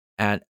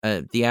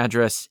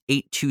address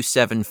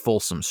 827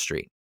 Folsom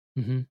Street.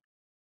 Mm-hmm.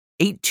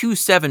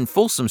 827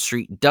 Folsom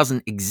Street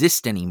doesn't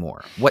exist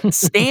anymore. What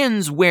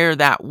stands where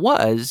that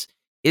was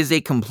is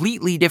a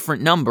completely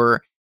different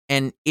number,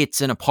 and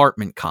it's an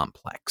apartment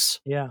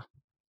complex. Yeah.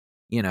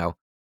 There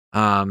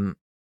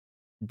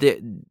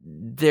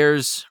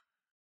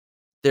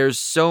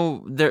are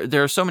so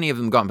many of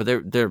them gone, but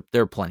there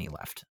are plenty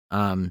left.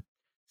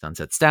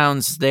 Sunset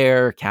Downs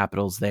there,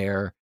 Capitol's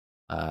there.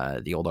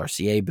 The old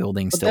RCA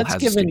building But still that's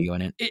has a given studio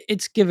in it.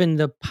 it's given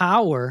the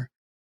power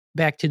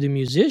back to the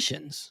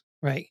musicians,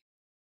 right?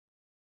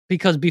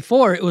 Because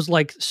before it was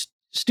like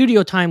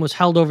studio time was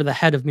held over the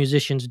head of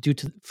musicians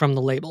from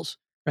the labels,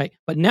 right?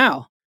 But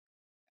now,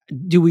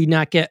 do we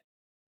not get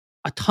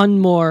a ton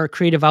more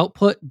creative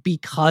output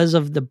because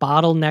of the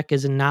bottleneck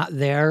is not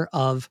there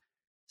of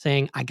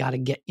saying I got to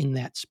get in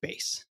that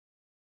space?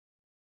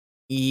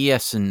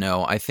 Yes and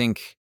no. I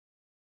think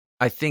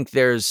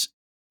there's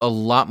a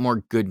lot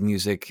more good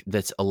music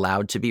that's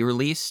allowed to be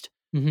released,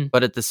 Mm-hmm.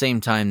 but at the same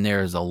time,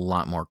 there's a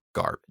lot more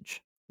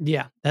garbage.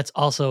 Yeah, that's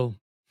also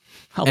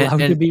allowed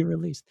to be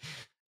released.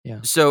 Yeah.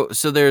 So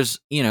there's,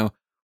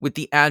 with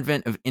the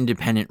advent of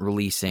independent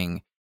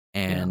releasing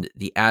and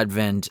the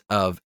advent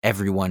of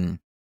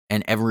everyone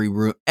and every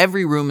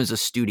room is a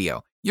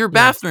studio. Your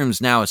bathroom's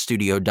now a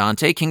studio,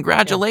 Dante.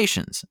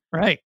 Congratulations. Yeah.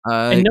 Right.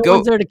 And no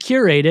one's there to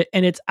curate it,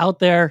 and it's out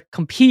there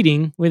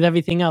competing with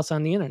everything else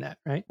on the internet,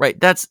 right? Right.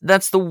 That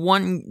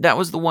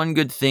was the one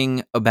good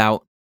thing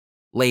about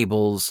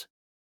labels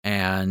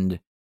and,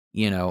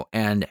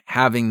 and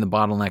having the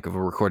bottleneck of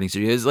a recording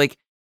studio is like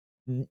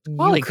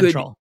Quality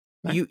control.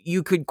 Right?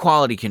 You could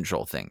quality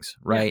control things,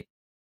 right?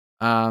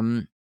 Yeah.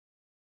 And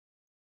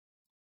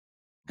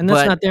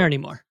that's not there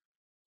anymore.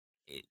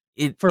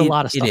 For a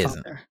lot of stuff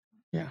out there.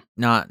 Yeah.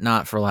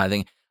 Not for a lot of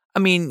things. I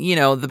mean,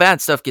 the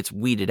bad stuff gets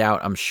weeded out,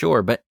 I'm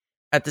sure, but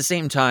at the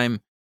same time,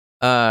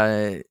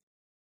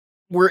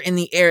 we're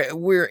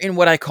in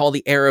what I call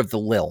the era of the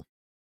Lil.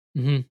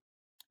 Mm-hmm.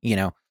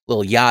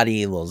 Little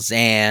Yachty, little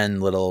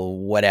Xan, little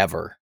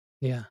whatever.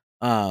 Yeah.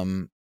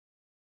 Little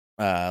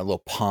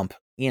Pump,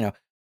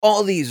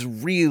 all these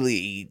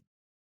really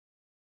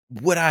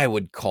what I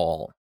would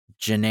call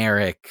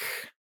generic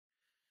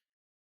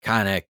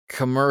kind of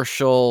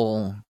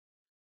commercial,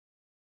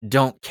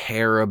 don't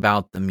care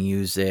about the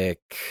music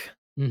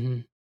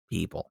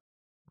people,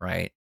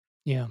 right?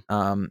 Yeah.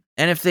 And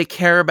if they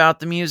care about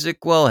the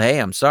music, well, hey,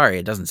 I'm sorry,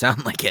 it doesn't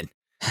sound like it.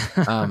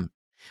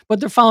 But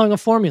they're following a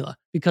formula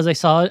because they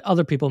saw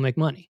other people make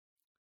money.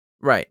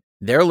 Right.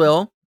 They're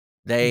Lil.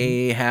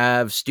 They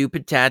have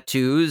stupid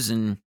tattoos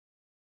and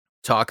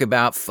talk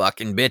about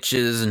fucking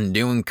bitches and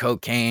doing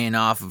cocaine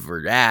off of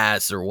her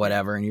ass or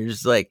whatever. And you're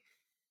just like,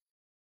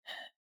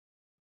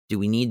 do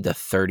we need the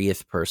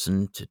 30th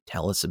person to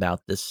tell us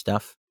about this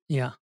stuff?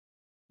 Yeah.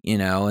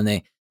 And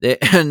they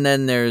and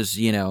then there's,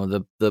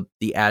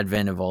 the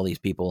advent of all these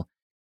people,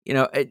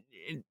 let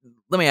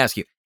me ask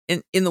you,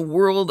 in the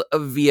world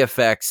of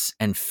VFX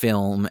and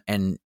film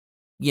and,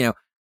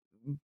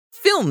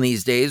 film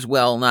these days,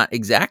 well, not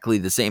exactly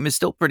the same. It's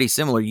still pretty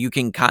similar. You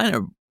can kind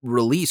of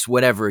release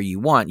whatever you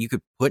want. You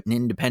could put an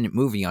independent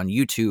movie on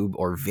YouTube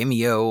or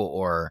Vimeo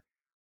or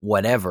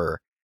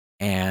whatever,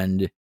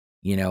 and,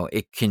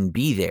 it can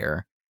be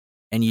there,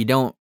 and you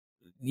don't,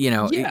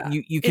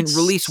 you can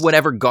release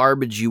whatever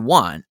garbage you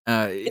want.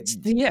 It's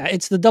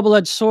the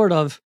double-edged sword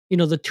of,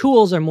 the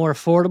tools are more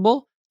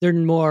affordable. They're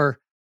more,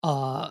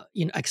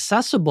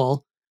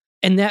 accessible.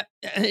 And that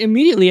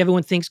immediately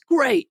everyone thinks,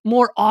 great,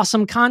 more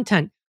awesome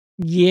content.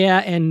 Yeah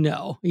and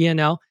no,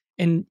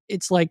 and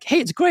it's like, hey,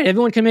 it's great.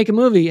 Everyone can make a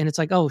movie. And it's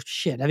like, oh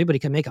shit, everybody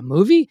can make a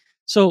movie.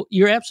 So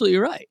you're absolutely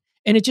right.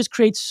 And it just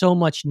creates so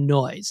much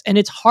noise. And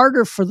it's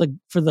harder for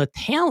the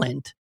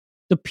talent,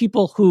 the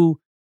people who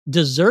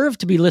deserve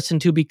to be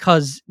listened to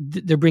because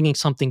they're bringing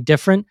something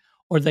different,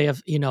 or they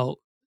have,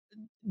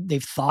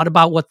 they've thought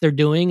about what they're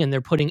doing and they're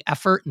putting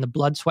effort and the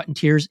blood, sweat, and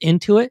tears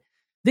into it.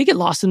 They get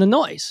lost in the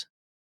noise,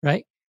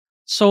 right?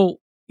 So,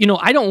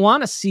 I don't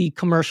want to see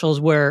commercials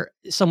where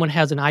someone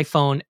has an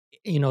iPhone,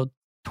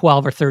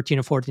 12 or 13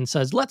 or 14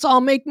 says, let's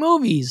all make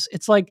movies.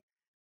 It's like,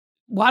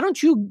 why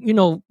don't you,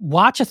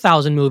 watch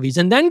 1,000 movies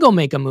and then go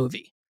make a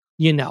movie,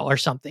 or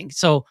something.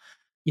 So,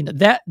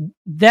 that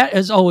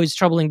is always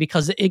troubling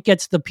because it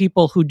gets the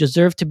people who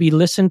deserve to be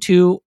listened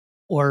to,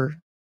 or,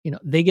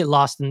 they get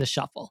lost in the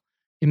shuffle.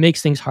 It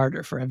makes things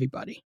harder for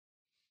everybody.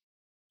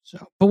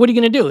 So, but what are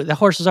you going to do? The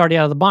horse is already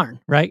out of the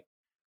barn, right?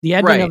 The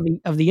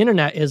advent of the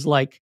internet is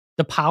like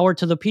the power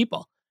to the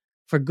people,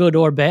 for good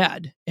or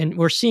bad. And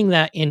we're seeing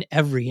that in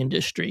every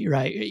industry,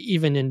 right?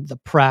 Even in the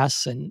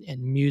press and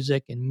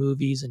music and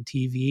movies and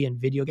TV and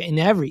video game and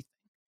everything.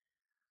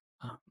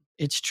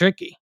 It's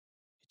tricky.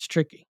 It's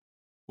tricky.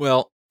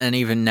 Well, and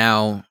even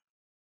now,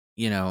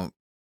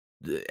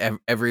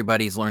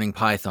 everybody's learning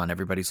Python.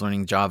 Everybody's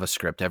learning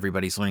JavaScript.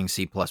 Everybody's learning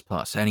C++.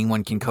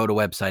 Anyone can code a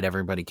website.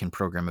 Everybody can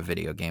program a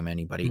video game.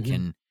 Anybody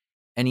can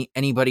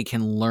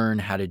learn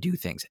how to do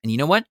things. And you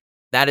know what?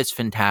 That is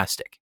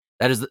fantastic.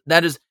 That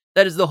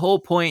is the whole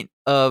point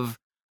of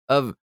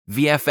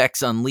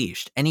VFX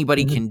Unleashed.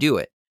 Anybody can do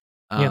it.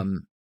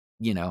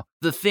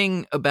 The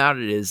thing about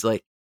it is,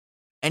 like,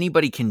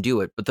 anybody can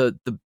do it, but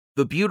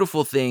the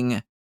beautiful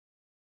thing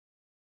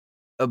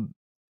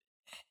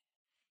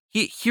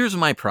here's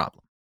my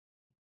problem.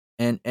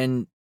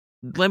 And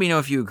let me know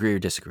if you agree or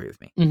disagree with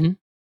me. Mm-hmm.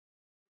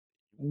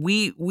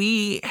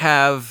 We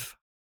have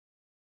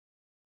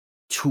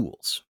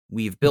tools.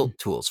 We've built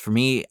tools. For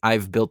me,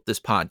 I've built this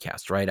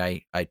podcast,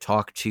 right? I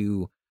talk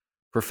to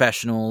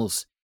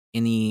professionals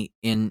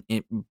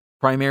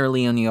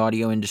primarily in the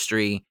audio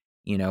industry,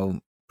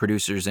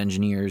 producers,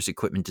 engineers,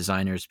 equipment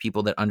designers,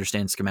 people that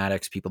understand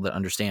schematics, people that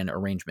understand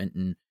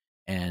arrangement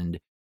and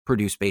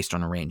produce based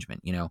on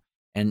arrangement,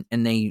 and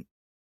they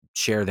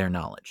share their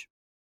knowledge.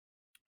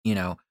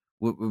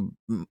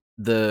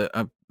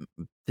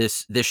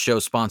 This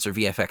show's sponsor,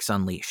 VFX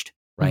Unleashed,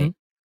 right?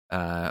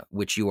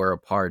 Which you are a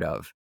part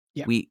of.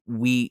 Yeah.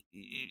 We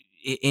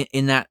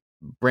in that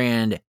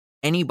brand,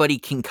 anybody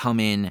can come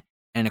in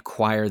and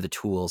acquire the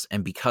tools,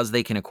 and because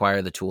they can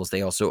acquire the tools,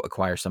 they also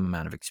acquire some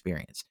amount of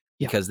experience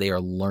because they are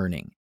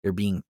learning, they're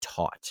being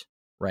taught,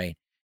 right?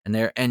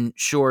 And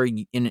sure,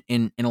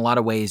 in a lot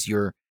of ways,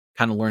 you're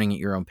kind of learning at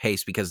your own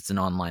pace because it's an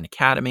online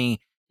academy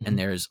and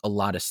there's a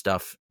lot of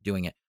stuff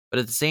doing it. But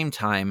at the same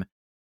time,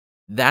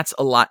 that's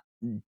a lot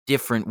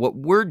different. What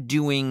we're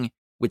doing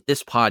with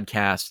this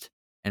podcast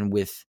and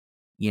with,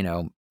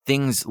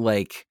 things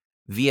like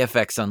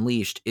VFX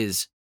Unleashed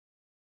is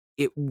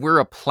we're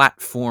a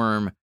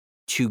platform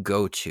to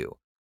go to.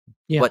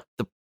 Yeah. But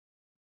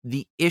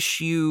the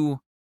issue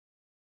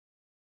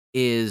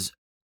is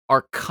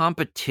our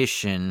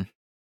competition.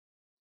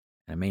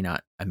 I may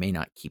not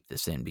keep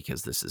this in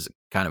because this is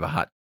kind of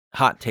a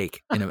hot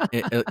take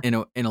in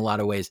a lot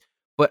of ways.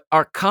 But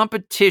our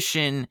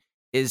competition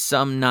is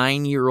some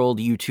 9-year-old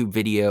YouTube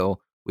video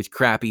with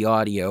crappy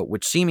audio,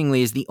 which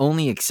seemingly is the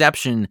only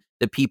exception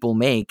that people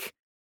make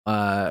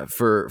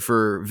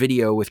for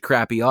video with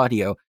crappy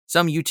audio.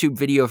 Some YouTube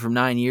video from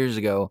 9 years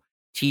ago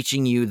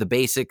teaching you the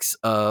basics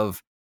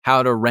of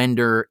how to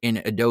render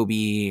in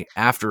Adobe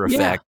After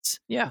Effects.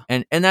 Yeah.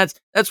 And that's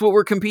what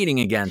we're competing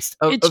against.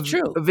 It's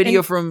true. A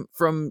video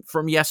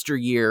from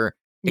yesteryear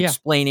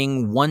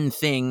explaining one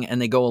thing,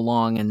 and they go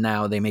along and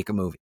now they make a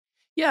movie.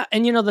 Yeah.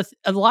 And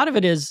a lot of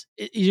it is,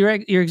 you're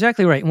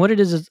exactly right. And what it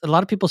is a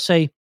lot of people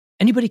say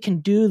anybody can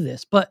do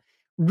this, but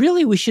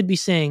really we should be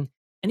saying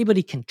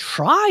anybody can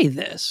try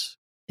this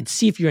and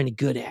see if you're any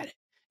good at it.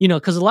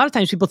 Because a lot of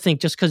times people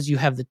think just because you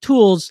have the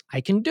tools,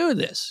 I can do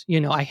this.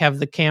 I have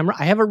the camera,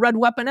 I have a Red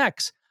Weapon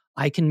X.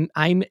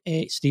 I'm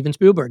a Steven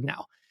Spielberg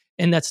now.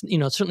 And that's,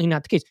 certainly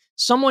not the case.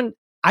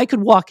 I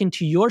could walk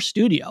into your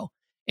studio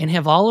and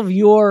have all of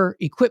your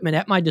equipment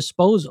at my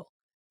disposal.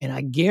 And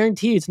I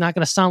guarantee it's not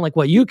going to sound like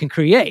what you can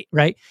create,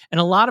 right?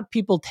 And a lot of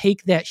people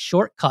take that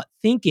shortcut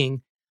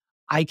thinking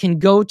I can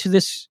go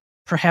to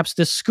perhaps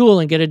this school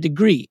and get a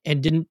degree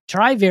and didn't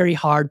try very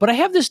hard, but I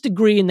have this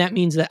degree and that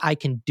means that I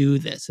can do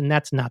this. And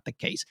that's not the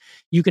case.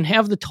 You can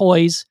have the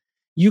toys.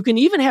 You can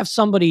even have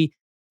somebody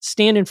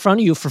stand in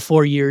front of you for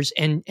 4 years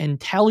and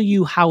tell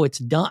you how it's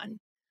done.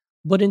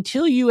 But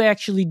until you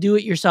actually do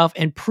it yourself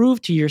and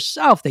prove to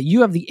yourself that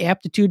you have the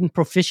aptitude and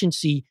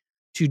proficiency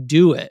to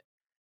do it,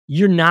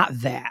 you're not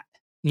that,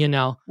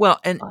 Well,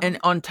 and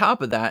on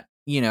top of that,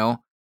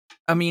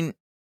 I mean,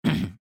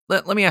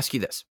 let me ask you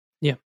this.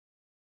 Yeah.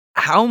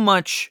 How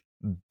much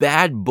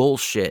bad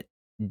bullshit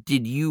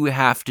did you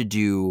have to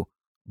do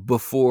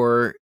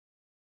before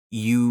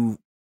you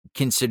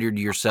considered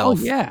yourself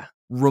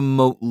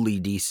remotely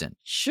decent?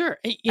 Sure.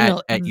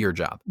 At your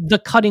job. The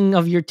cutting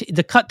of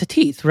the cut to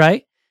teeth,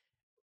 right?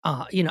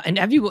 And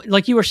everyone,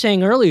 like you were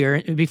saying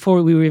earlier,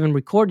 before we were even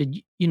recorded,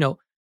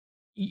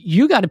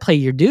 you got to pay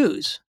your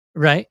dues,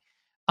 right?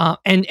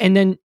 And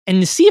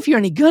to see if you're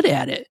any good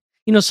at it.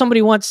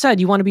 Somebody once said,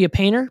 you want to be a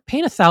painter?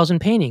 Paint 1,000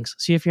 paintings.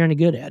 See if you're any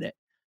good at it.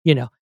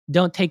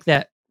 Don't take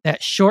that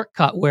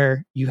shortcut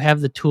where you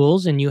have the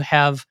tools and you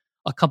have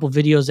a couple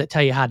videos that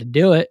tell you how to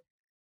do it,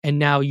 and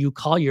now you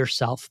call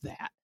yourself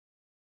that.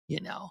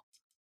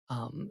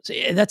 So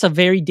that's a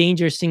very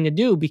dangerous thing to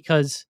do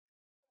because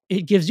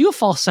it gives you a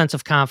false sense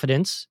of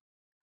confidence.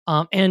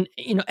 And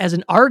as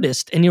an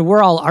artist, and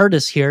we're all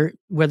artists here,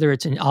 whether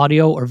it's in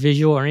audio or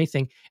visual or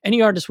anything,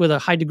 any artist with a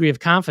high degree of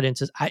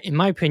confidence is, in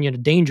my opinion, a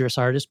dangerous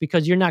artist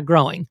because you're not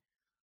growing.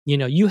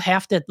 You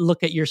have to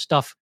look at your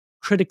stuff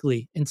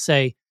critically and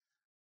say,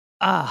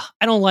 I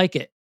don't like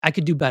it. I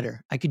could do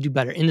better. And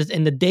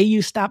the day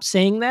you stop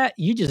saying that,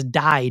 you just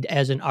died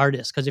as an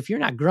artist. Because if you're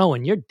not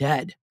growing, you're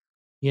dead.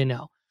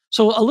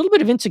 So a little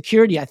bit of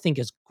insecurity, I think,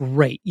 is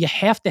great. You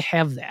have to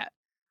have that.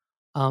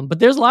 But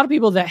there's a lot of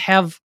people that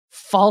have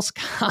false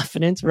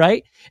confidence,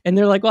 right? And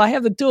they're like, well, I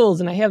have the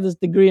tools and I have this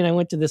degree and I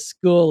went to this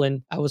school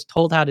and I was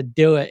told how to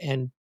do it.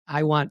 And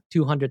I want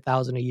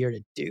 $200,000 a year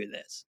to do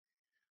this,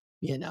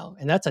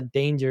 and that's a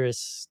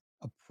dangerous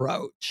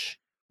approach.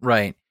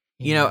 Right.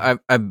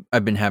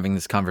 I've been having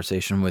this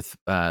conversation with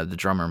the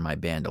drummer in my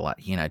band a lot.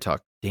 He and I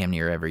talk damn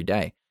near every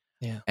day.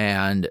 Yeah.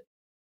 And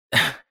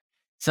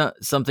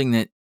something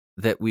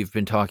that we've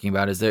been talking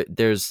about is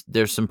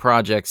there's some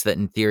projects that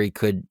in theory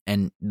could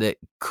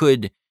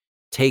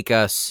take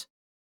us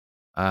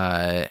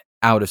out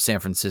of San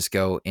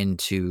Francisco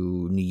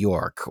into New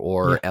York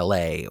or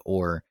LA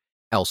or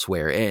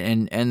elsewhere.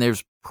 And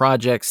there's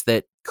projects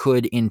that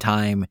could in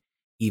time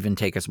even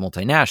take us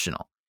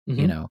multinational,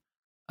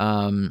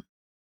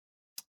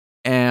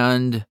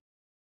 and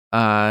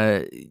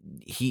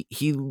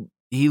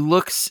he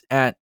looks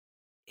at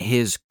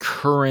his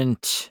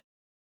current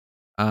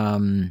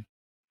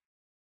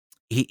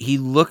he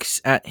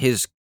looks at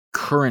his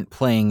current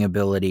playing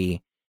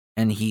ability,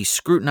 and he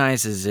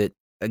scrutinizes it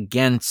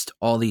against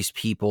all these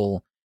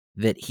people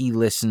that he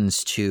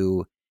listens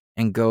to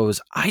and goes,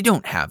 I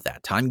don't have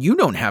that time. You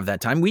don't have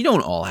that time. We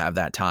don't all have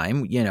that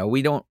time. You know,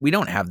 we don't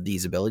have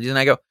these abilities. And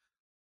I go,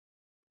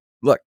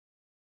 look,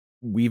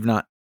 we've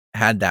not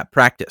had that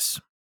practice.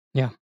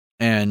 Yeah.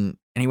 And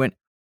he went,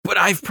 but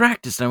I've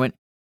practiced. And I went,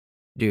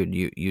 dude,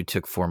 you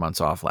took 4 months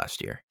off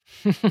last year.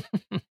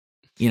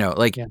 You know,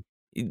 like,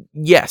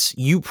 yes,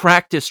 you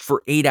practiced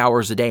for 8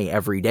 hours a day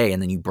every day,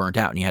 and then you burnt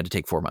out and you had to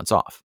take 4 months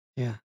off.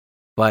 Yeah.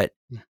 But,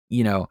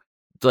 you know,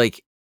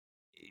 like,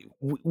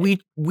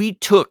 we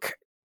took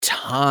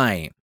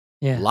time,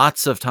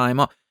 lots of time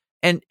off,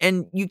 and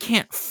you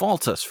can't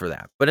fault us for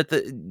that. But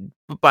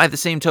by the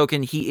same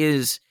token, he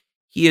is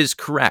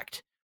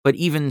correct. But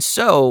even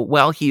so,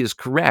 while he is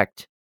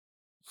correct,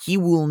 he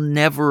will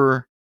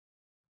never.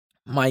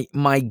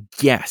 My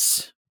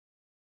guess,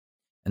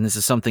 and this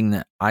is something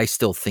that I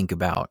still think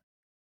about,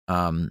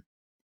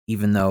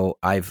 even though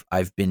I've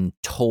been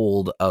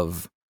told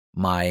of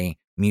my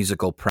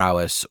musical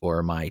prowess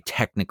or my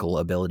technical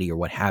ability or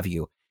what have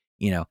you,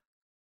 you know,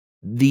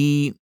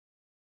 the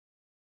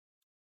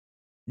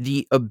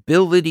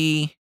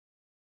ability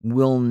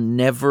will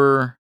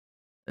never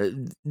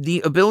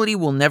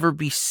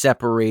be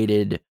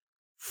separated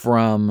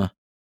from,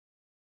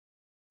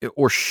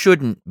 or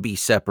shouldn't be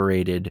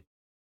separated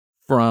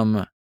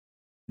from,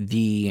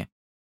 the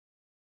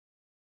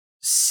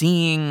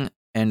seeing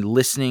and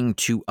listening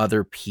to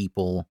other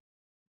people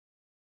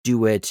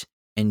do it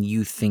and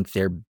you think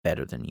they're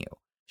better than you.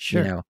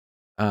 Sure. You know?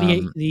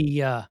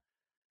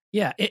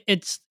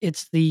 It's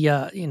the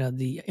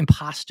the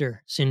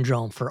imposter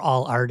syndrome for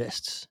all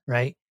artists,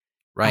 right?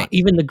 Right.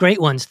 Even the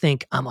great ones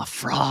think I'm a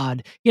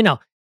fraud. You know,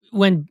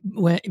 when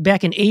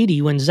back in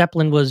 '80, when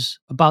Zeppelin was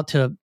about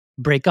to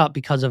break up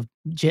because of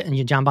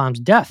John Bonham's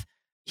death,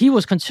 he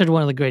was considered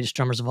one of the greatest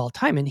drummers of all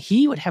time, and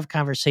he would have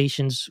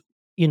conversations,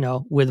 you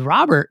know, with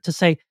Robert to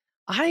say,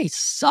 I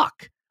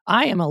suck.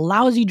 I am a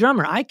lousy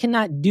drummer. I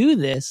cannot do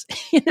this,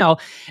 you know,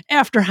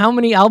 after how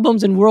many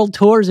albums and world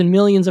tours and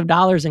millions of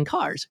dollars in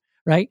cars,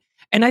 right?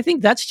 And I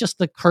think that's just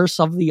the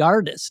curse of the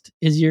artist,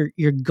 is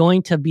you're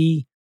going to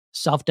be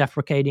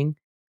self-deprecating,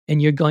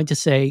 and you're going to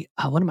say,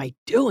 oh, what am I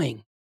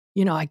doing?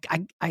 You know,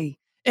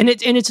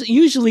 it's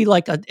usually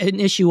like an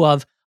issue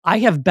of, I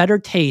have better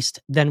taste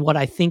than what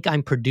I think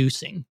I'm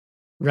producing,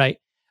 right?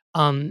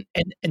 And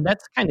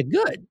that's kind of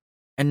good.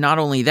 And not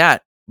only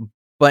that,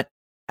 but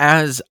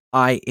as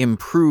I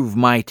improve,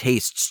 my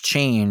tastes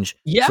change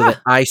so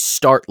that I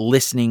start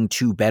listening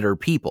to better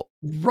people.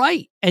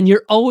 Right. And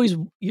your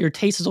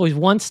taste is always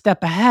one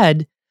step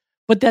ahead,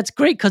 but that's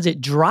great because it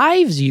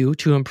drives you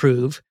to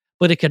improve,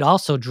 but it could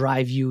also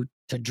drive you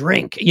to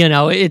drink. You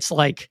know, it's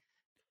like,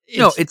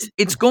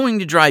 it's going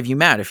to drive you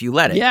mad if you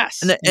let it.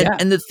 Yes.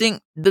 And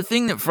the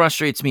thing that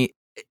frustrates me,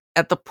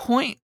 at the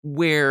point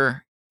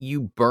where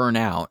you burn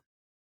out,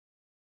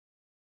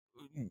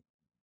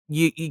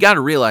 you got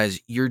to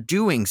realize you're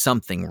doing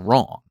something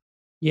wrong.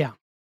 Yeah.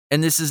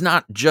 And this is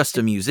not just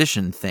a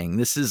musician thing.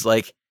 This is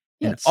like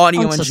an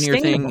audio engineer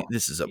thing.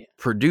 This is a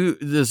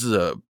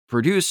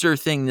producer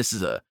thing. This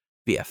is a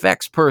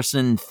VFX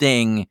person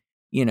thing.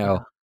 You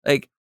know,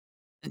 like,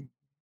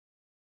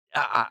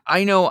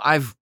 I know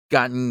I've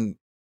gotten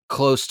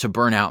close to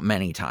burnout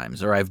many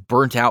times, or I've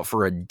burnt out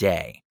for a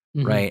day,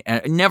 right?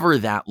 And never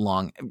that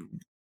long.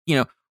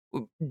 You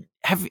know,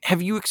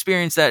 have you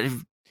experienced that?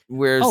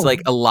 Where it's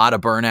like a lot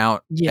of burnout.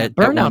 Yeah,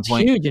 burnout's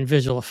huge in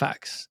visual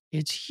effects.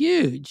 It's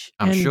huge.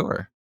 I'm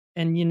sure.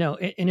 And you know,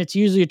 and it's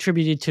usually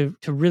attributed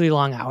to really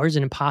long hours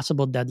and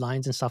impossible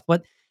deadlines and stuff.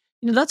 But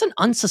you know, that's an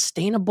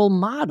unsustainable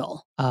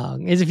model.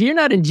 Is if you're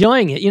not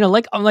enjoying it, you know,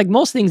 like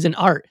most things in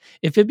art,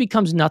 if it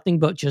becomes nothing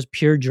but just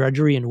pure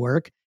drudgery and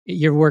work,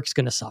 your work's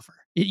going to suffer.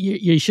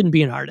 You shouldn't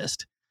be an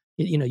artist.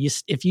 You know,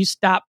 if you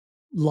stop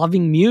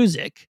loving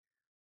music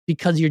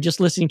because you're just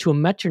listening to a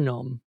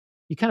metronome,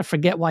 you kind of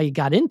forget why you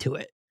got into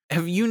it.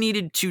 Have you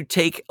needed to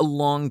take a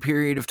long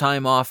period of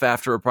time off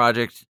after a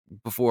project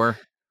before?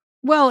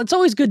 Well, it's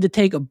always good to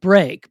take a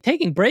break.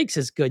 Taking breaks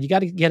is good. You got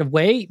to get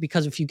away,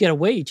 because if you get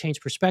away, you change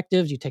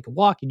perspectives, you take a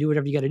walk, you do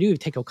whatever you got to do, you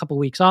take a couple of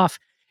weeks off,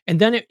 and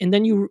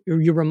then you're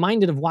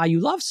reminded of why you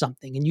love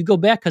something, and you go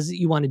back because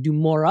you want to do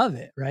more of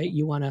it, right?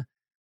 You want to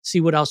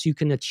see what else you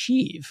can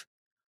achieve.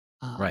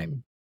 Right.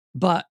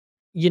 But,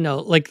 you know,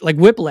 like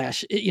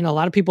Whiplash, you know, a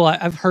lot of people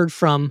I've heard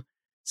from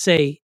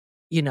say,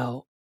 you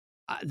know,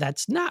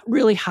 that's not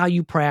really how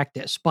you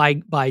practice,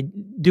 by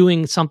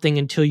doing something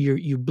until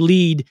you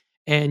bleed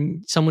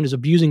and someone is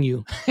abusing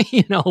you,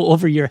 you know,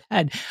 over your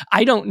head.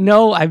 I don't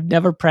know. I've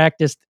never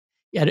practiced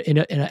in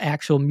an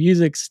actual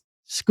music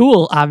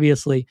school,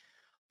 obviously,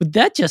 but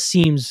that just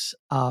seems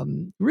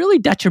really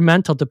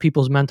detrimental to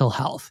people's mental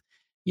health,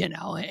 you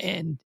know.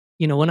 And,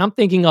 you know, when I'm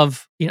thinking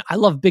of, you know, I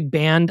love big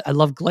band, I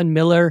love Glenn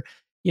Miller,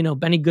 you know,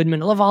 Benny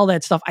Goodman, I love all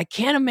that stuff. I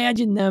can't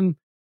imagine them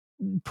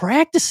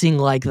practicing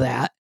like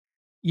that.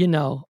 You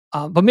know,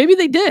 but maybe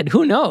they did.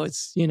 Who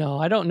knows? You know,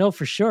 I don't know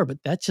for sure, but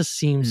that just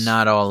seems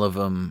not all of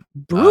them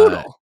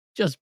brutal.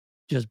 Just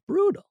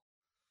brutal.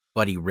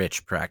 Buddy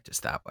Rich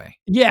practiced that way.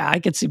 Yeah, I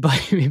could see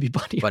Buddy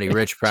Buddy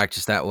Rich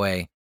practiced that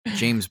way.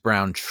 James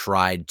Brown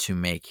tried to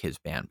make his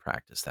band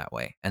practice that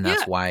way, and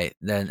that's why.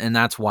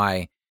 That's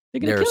why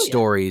there are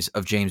stories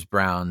of James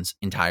Brown's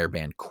entire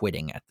band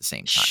quitting at the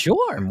same time,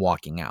 and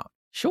walking out,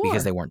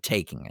 because they weren't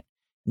taking it.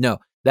 No,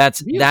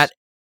 that's Abuse. that.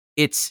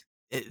 It's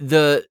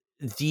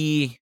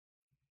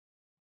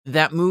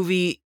that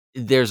movie.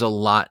 There's a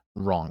lot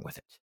wrong with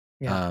it.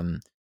 Yeah.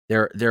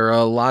 There are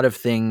a lot of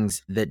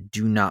things that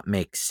do not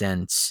make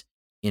sense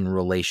in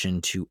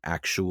relation to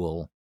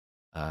actual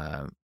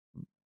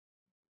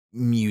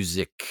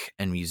music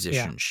and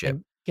musicianship.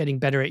 And getting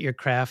better at your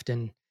craft,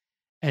 and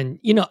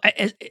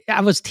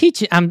I was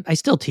teaching. I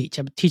still teach.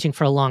 I'm teaching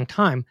for a long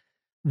time.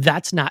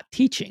 That's not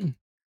teaching.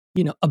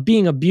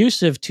 Being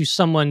abusive to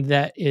someone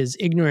that is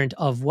ignorant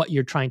of what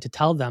you're trying to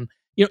tell them.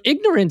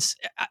 Ignorance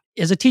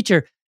as a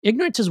teacher,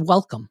 ignorance is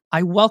welcome.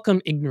 I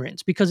welcome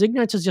ignorance because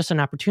ignorance is just an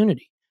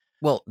opportunity.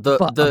 Well,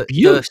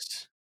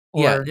 abuse.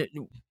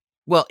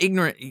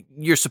 Ignorant.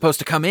 You're supposed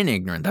to come in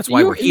ignorant. That's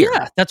why we're here.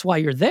 Yeah, that's why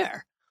you're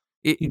there.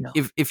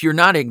 If you're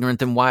not ignorant,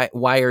 then why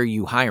are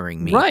you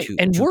hiring me? Right,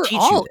 and we're teach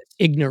all you this?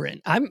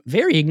 ignorant. I'm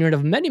very ignorant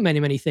of many, many,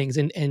 many things,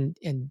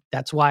 and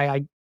that's why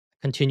I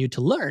continue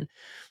to learn.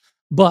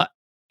 But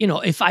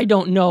if I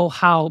don't know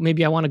how,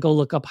 maybe I want to go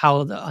look up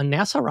how a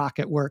NASA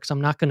rocket works.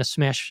 I'm not going to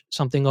smash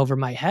something over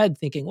my head,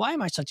 thinking, "Why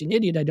am I such an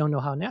idiot? I don't know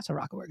how a NASA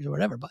rocket works," or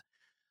whatever. But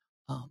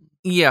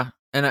yeah,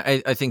 and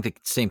I think the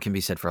same can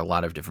be said for a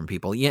lot of different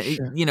people. Yeah,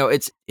 sure.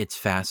 It's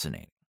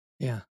fascinating.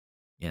 Yeah.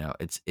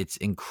 It's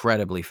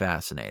incredibly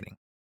fascinating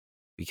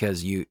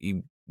because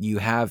you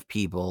have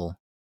people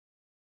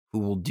who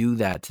will do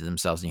that to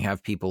themselves, and you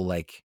have people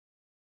like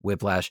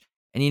Whiplash.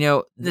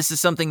 And this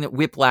is something that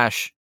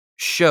Whiplash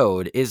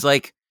showed is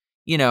like,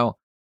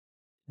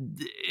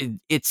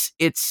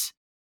 it's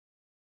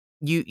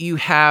you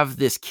have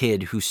this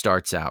kid who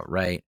starts out,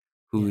 right?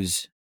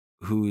 Who's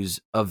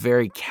a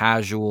very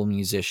casual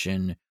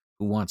musician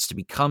who wants to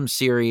become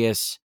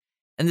serious.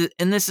 And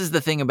this is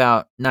the thing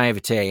about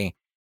naivete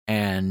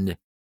and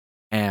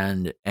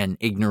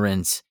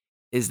ignorance,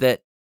 is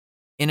that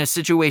in a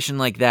situation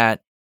like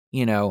that,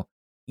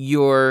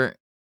 you're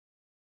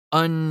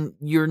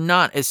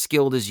not as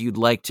skilled as you'd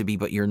like to be,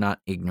 but you're not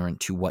ignorant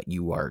to what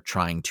you are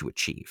trying to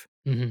achieve.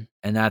 Mm-hmm.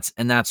 And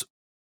that's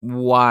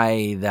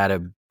why that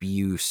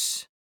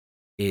abuse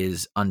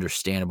is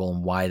understandable,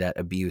 and why that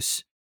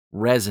abuse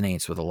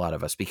resonates with a lot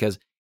of us, because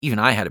even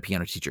I had a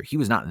piano teacher. He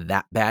was not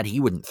that bad. He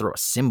wouldn't throw a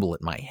cymbal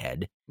at my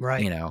head.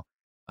 Right.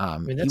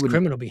 That's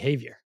criminal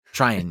behavior.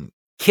 Try and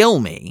kill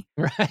me.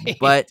 Right.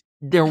 But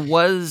there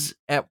was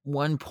at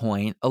one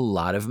point a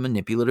lot of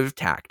manipulative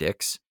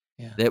tactics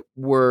that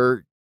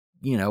were,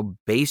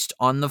 based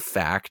on the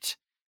fact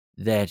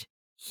that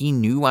he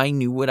knew I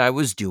knew what I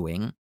was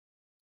doing,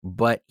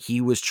 but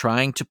he was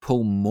trying to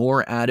pull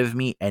more out of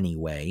me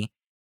anyway,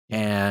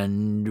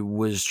 and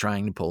was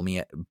trying to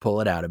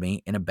pull it out of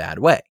me in a bad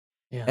way.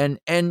 Yeah.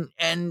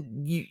 And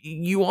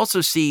you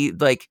also see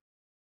like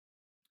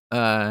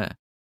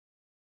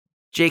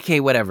J.K.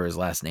 whatever his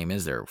last name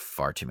is, there are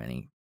far too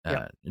many.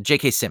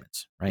 J.K.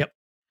 Simmons, right?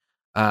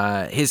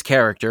 Yep. His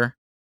character,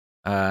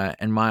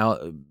 and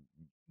Miles,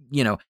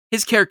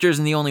 his character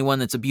isn't the only one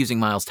that's abusing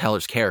Miles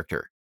Teller's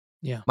character.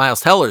 Yeah.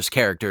 Miles Teller's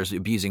character is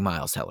abusing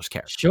Miles Teller's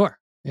character. Sure.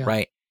 Yeah.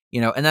 Right.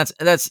 And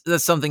that's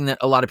something that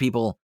a lot of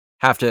people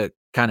have to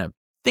kind of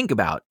think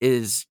about,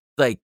 is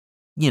like,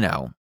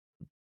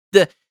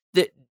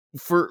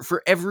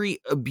 for every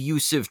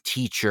abusive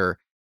teacher,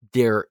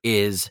 there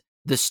is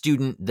the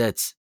student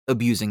that's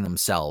abusing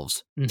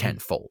themselves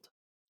tenfold.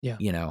 Yeah.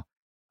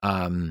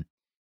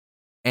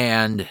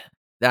 And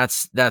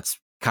that's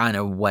kind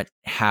of what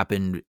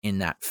happened in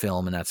that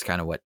film, and that's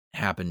kind of what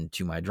happened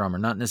to my drummer.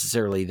 Not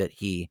necessarily that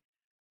he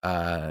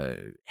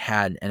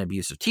had an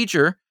abusive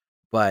teacher,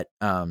 but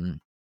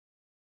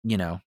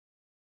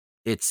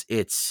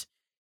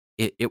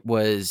it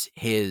was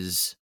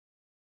his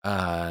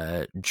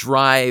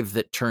drive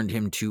that turned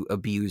him to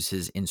abuse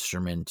his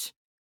instrument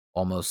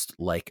almost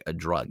like a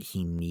drug.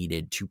 He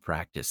needed to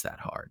practice that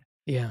hard.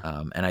 Yeah.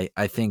 And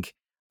I think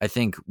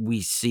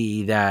we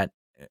see that.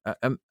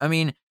 I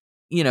mean,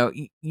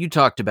 you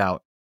talked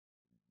about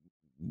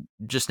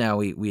just now.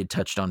 We had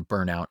touched on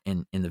burnout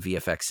in the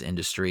VFX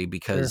industry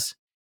because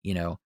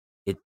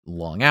it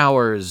long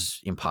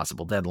hours,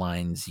 impossible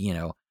deadlines,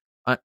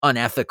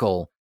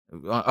 unethical,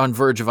 on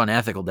verge of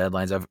unethical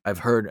deadlines. I've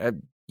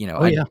heard.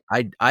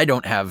 I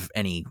don't have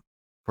any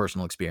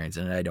personal experience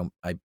in it.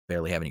 I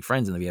barely have any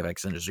friends in the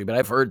VFX industry, but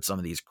I've heard some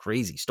of these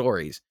crazy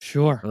stories.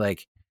 Sure.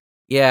 Like,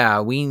 yeah,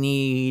 we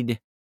need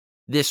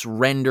this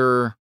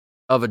render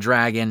of a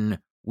dragon.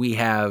 We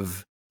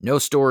have no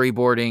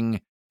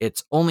storyboarding.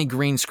 It's only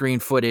green screen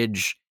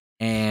footage,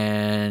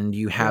 and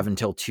you have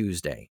until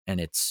Tuesday, and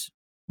it's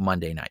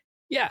Monday night.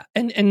 Yeah.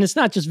 And it's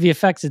not just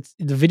VFX. It's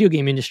the video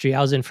game industry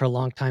I was in for a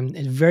long time.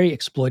 It's very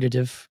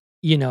exploitative.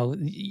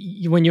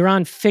 When you're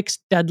on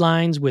fixed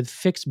deadlines with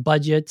fixed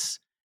budgets,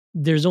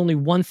 there's only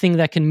one thing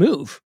that can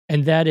move,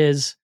 and that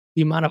is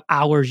the amount of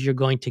hours you're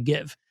going to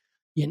give.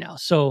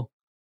 So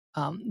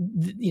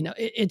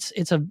That's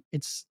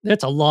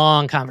a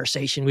long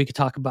conversation. We could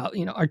talk about,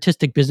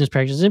 artistic business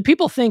practices, and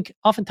people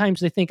oftentimes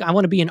they think, I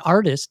want to be an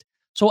artist,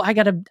 so I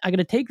gotta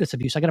take this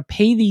abuse. I gotta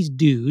pay these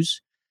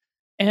dues.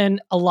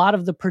 And a lot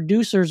of the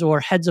producers or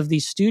heads of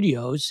these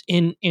studios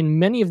in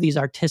many of these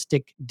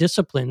artistic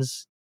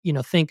disciplines,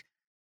 think,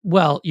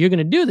 well, you're going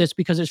to do this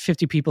because there's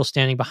 50 people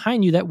standing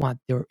behind you that want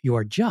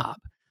your job,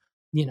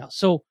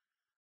 so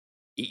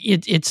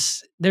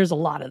there's a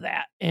lot of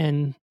that.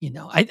 And,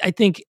 I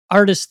think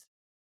artists,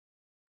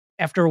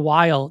 after a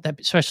while, that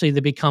especially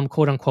they become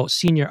quote unquote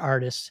senior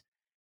artists,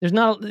 there's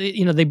not,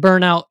 they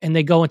burn out and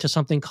they go into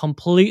something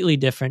completely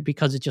different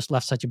because it just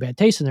left such a bad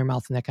taste in their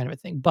mouth and that kind of a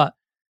thing. But,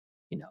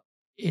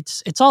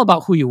 it's all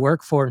about who you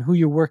work for and who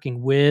you're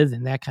working with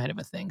and that kind of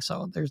a thing.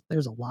 So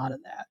there's a lot of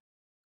that.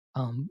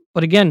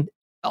 But again,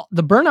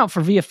 the burnout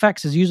for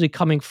VFX is usually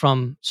coming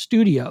from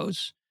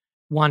studios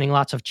wanting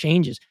lots of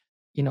changes.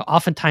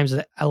 Oftentimes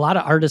a lot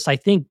of artists, I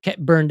think,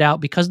 get burned out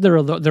because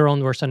they're their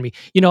own worst enemy.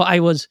 I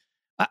was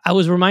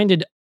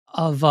reminded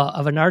of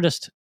an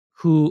artist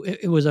who,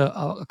 it was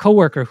a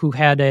coworker who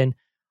had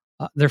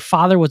their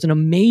father was an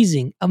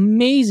amazing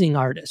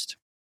artist.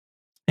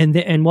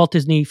 And Walt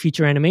Disney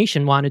Feature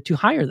Animation wanted to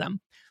hire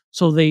them.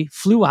 So they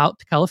flew out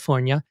to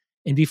California.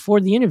 And before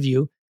the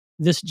interview,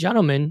 this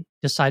gentleman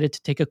decided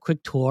to take a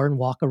quick tour and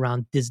walk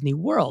around Disney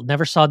World.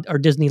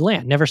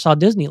 Disneyland. Never saw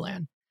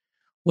Disneyland.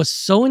 Was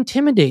so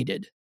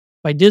intimidated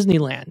by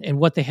Disneyland and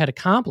what they had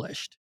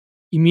accomplished,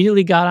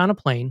 immediately got on a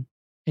plane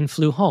and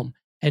flew home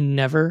and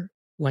never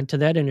went to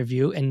that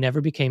interview and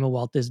never became a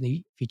Walt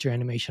Disney Feature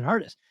Animation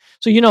artist.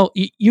 So,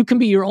 you can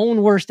be your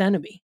own worst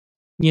enemy,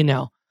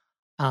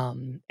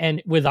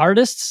 and with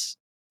artists,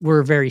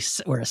 we're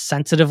a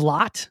sensitive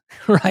lot,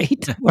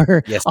 right?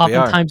 We're yes,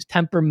 oftentimes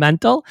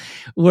temperamental.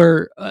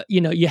 We're,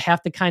 you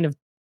have to kind of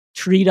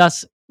treat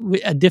us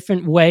a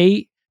different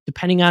way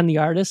depending on the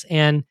artist.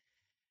 And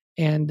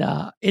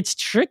it's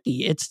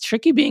tricky. It's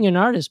tricky being an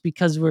artist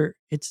because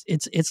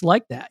it's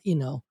like that,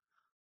 and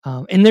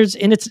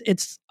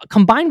it's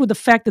combined with the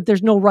fact that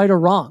there's no right or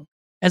wrong.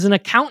 As an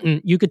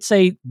accountant, you could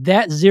say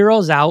that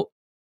zeroes out,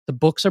 the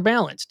books are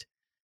balanced.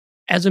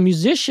 As a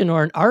musician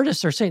or an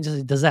artist are saying,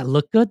 does that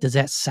look good? Does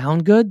that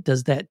sound good?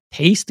 Does that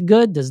taste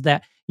good? Does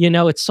that,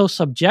 it's so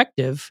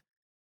subjective.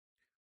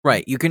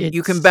 Right. You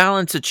can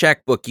balance a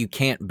checkbook. You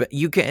can't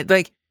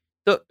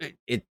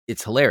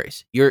it's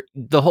hilarious.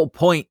 The whole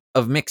point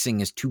of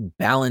mixing is to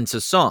balance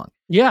a song.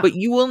 Yeah. But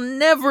you will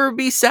never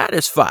be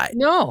satisfied.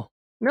 No,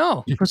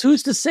 because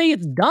who's to say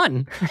it's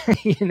done?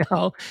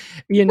 Well,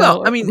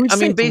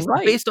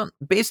 based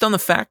on the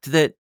fact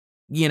that,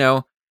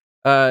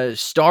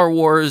 Star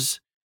Wars,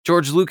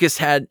 George Lucas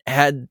had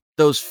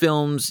those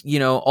films,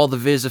 all the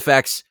Viz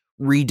effects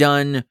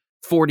redone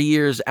 40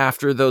 years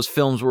after those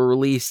films were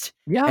released.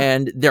 Yeah.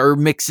 And there are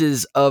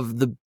mixes of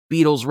the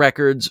Beatles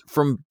records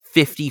from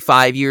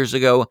 55 years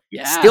ago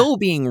still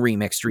being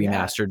remixed,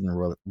 remastered,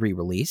 and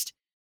re-released.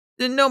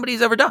 That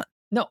nobody's ever done.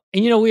 No.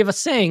 And, we have a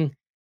saying,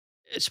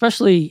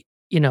 especially,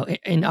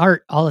 in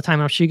art all the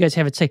time, I'm sure you guys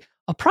have it, say,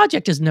 a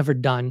project is never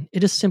done.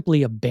 It is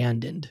simply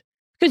abandoned.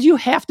 Because you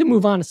have to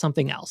move on to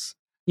something else.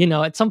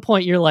 At some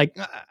point you're like,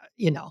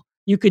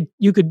 you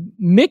could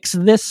mix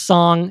this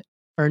song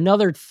for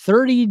another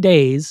 30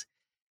 days.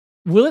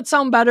 Will it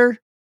sound better?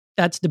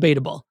 That's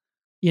debatable.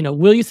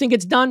 Will you think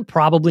it's done?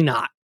 Probably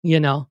not,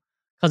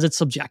 because it's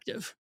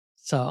subjective.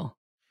 So,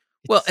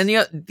 well, and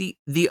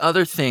the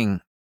other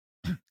thing,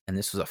 and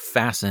this was a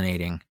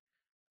fascinating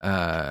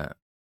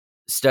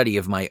study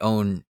of my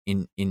own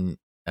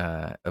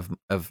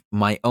of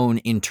my own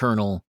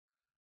internal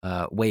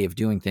way of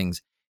doing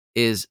things,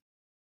 is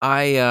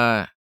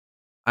I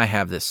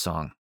have this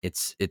song.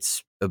 It's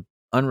a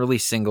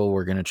unreleased single.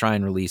 We're going to try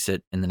and release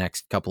it in the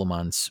next couple of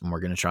months, and we're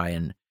going to try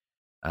and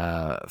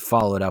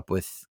follow it up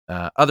with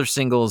other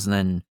singles, and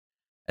then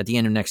at the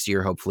end of next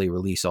year, hopefully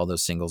release all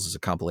those singles as a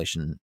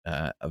compilation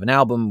of an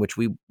album, which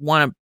we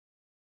want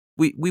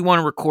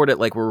to record it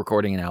like we're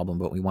recording an album,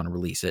 but we want to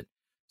release it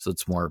so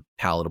it's more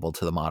palatable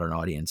to the modern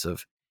audience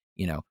of,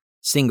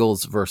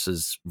 singles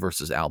versus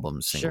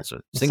albums.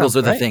 Singles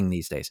are the thing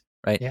these days,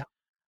 right? Yeah.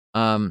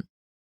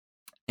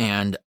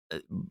 And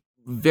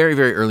very,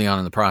 very early on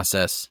in the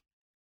process,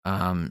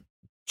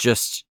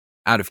 just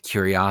out of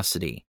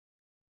curiosity,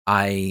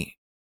 I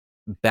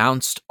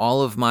bounced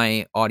all of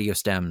my audio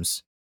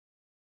stems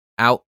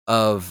out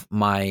of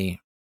the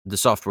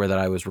software that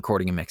I was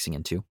recording and mixing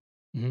into,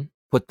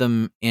 put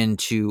them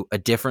into a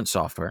different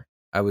software.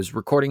 I was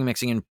recording and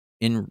mixing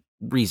in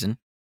Reason.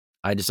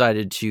 I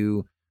decided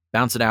to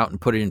bounce it out and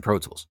put it in Pro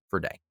Tools for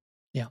a day.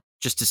 Yeah.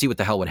 Just to see what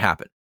the hell would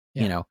happen,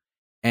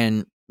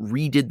 and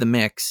redid the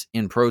mix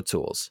in Pro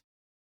Tools.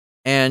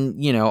 And,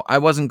 I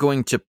wasn't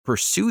going to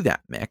pursue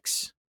that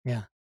mix.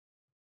 Yeah.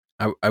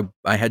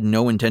 I had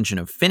no intention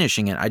of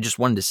finishing it. I just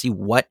wanted to see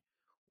what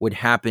would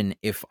happen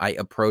if I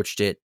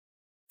approached it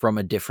from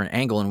a different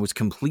angle and was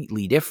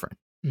completely different,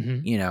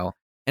 and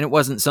it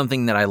wasn't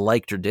something that I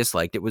liked or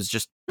disliked. It was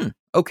just,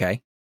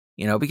 okay,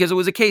 because it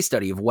was a case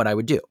study of what I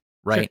would do.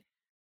 Right. Sure.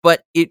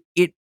 But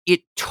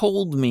it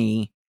told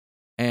me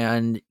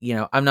And,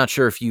 I'm not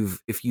sure if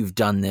you've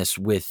done this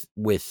with,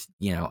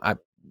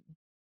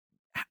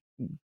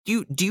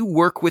 do you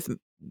work with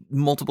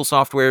multiple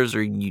softwares,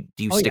 or do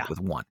you stick with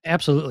one?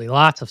 Absolutely.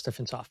 Lots of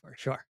different software.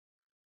 Sure.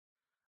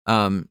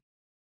 And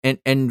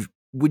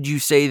would you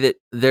say that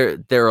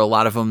there are a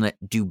lot of them that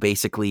do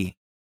basically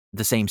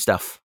the same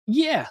stuff?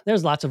 Yeah,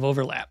 there's lots of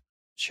overlap.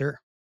 Sure.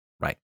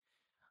 Right.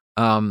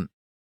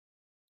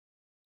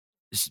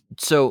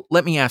 So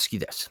let me ask you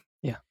this.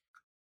 Yeah.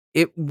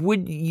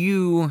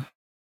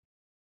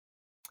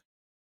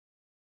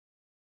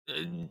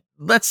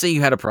 Let's say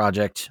you had a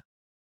project,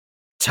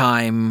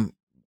 time,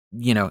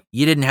 you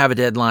didn't have a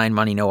deadline,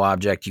 money, no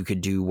object. You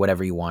could do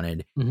whatever you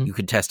wanted. Mhm. You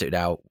could test it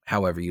out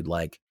however you'd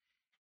like.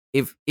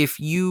 If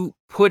you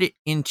put it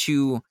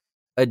into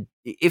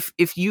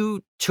if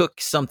you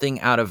took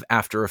something out of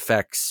After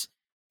Effects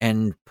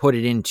and put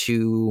it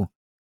into,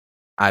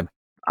 I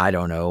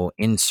don't know,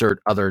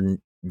 insert other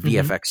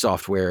VFX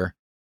software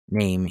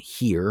name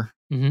here,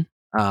 Mhm.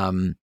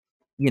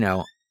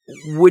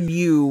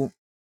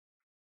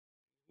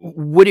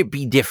 would it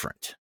be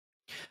different?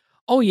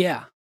 Oh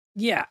yeah.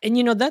 Yeah. And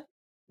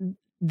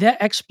that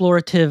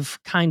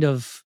explorative kind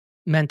of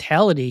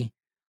mentality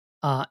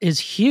is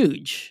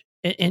huge.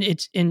 And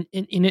it's and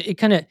it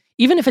kind of,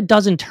 even if it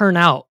doesn't turn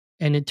out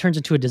and it turns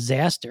into a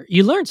disaster,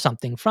 you learn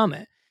something from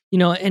it.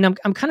 And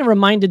I'm kind of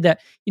reminded that,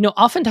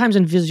 oftentimes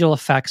in visual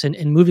effects and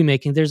movie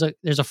making, there's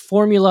a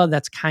formula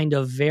that's kind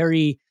of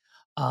very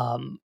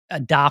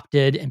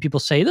adopted, and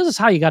people say this is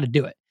how you got to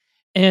do it.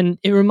 And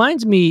it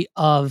reminds me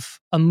of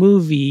a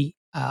movie.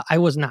 I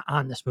was not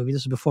on this movie.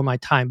 This was before my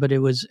time, but it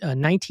was a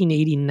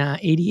 1989,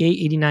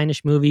 88,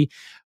 89-ish movie,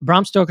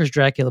 Bram Stoker's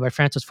Dracula by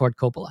Francis Ford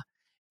Coppola.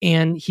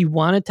 And he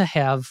wanted to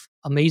have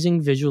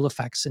amazing visual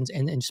effects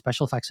and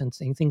special effects and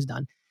things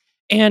done.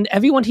 And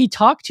everyone he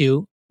talked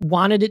to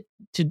wanted it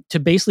to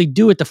basically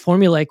do it the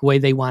formulaic way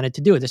they wanted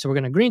to do it. They said, we're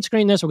going to green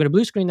screen this, we're going to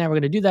blue screen that, we're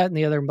going to do that and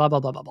the other, and blah, blah,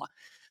 blah, blah, blah.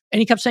 And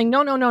he kept saying,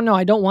 no,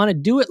 I don't want to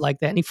do it like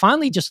that. And he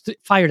finally just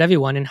fired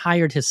everyone and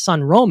hired his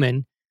son,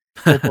 Roman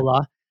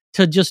Coppola,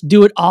 to just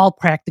do it all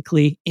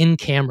practically in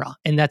camera.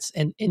 And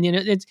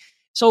it's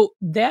so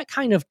that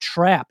kind of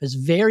trap is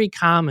very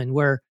common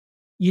where,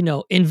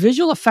 in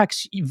visual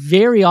effects,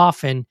 very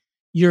often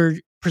you're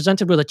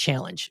presented with a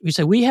challenge. We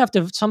say, we have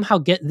to somehow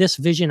get this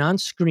vision on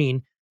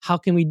screen. How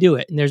can we do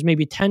it? And there's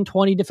maybe 10,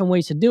 20 different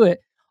ways to do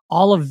it,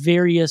 all of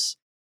various,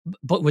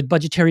 but with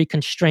budgetary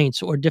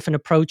constraints or different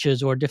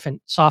approaches or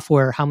different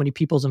software, how many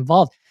people's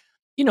involved,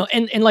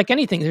 and like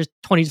anything, there's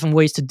 20 different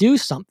ways to do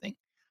something.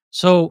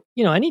 So,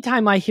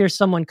 anytime I hear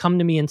someone come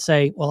to me and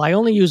say, well, I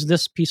only use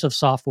this piece of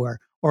software,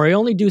 or I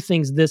only do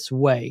things this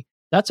way,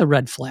 that's a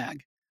red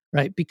flag,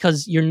 right?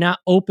 Because you're not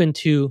open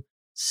to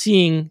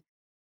seeing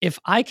if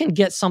I can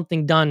get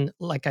something done,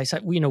 like I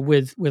said,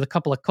 with a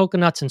couple of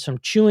coconuts and some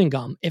chewing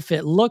gum, if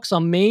it looks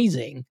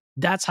amazing,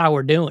 that's how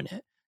we're doing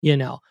it,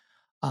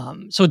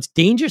 So it's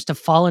dangerous to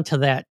fall into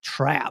that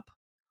trap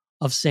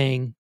of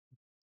saying,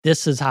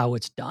 this is how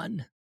it's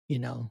done,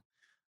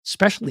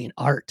 especially in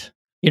art.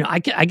 I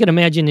can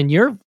imagine in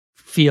your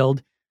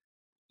field,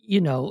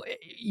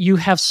 you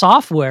have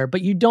software,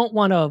 but you don't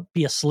want to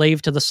be a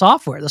slave to the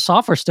software. The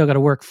software's still got to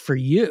work for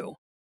you,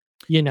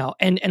 and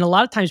a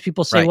lot of times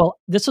people say, right, well,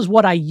 this is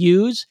what I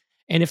use.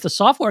 And if the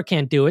software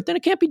can't do it, then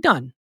it can't be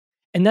done.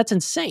 And that's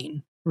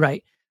insane.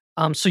 Right.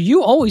 So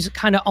you always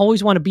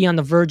want to be on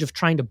the verge of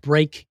trying to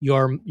break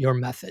your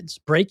methods,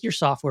 break your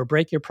software,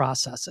 break your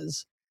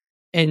processes.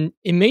 And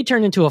it may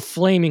turn into a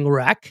flaming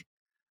wreck,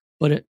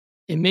 but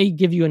it may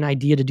give you an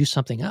idea to do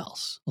something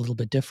else a little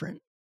bit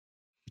different,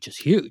 which is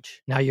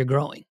huge. Now you're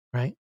growing,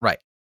 right? Right.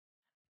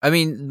 I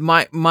mean,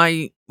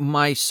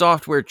 my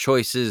software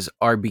choices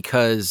are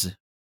because,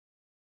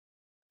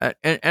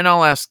 and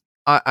I'll ask,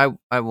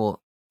 I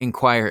will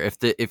inquire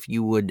if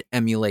you would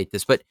emulate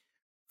this, but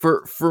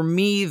for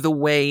me, the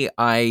way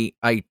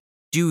I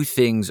do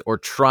things or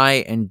try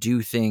and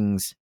do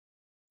things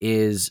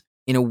is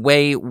in a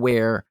way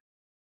where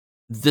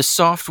the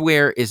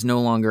software is no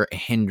longer a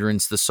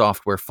hindrance. The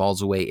software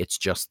falls away. It's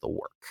just the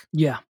work.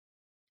 Yeah.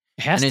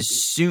 It has as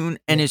soon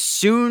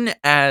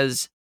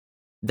as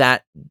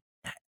that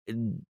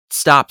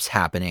stops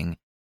happening,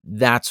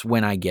 that's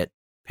when I get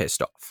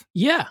pissed off.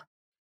 Yeah.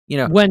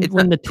 When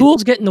the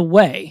tools get in the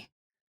way,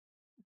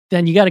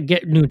 then you got to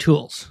get new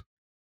tools.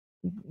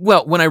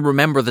 Well, when I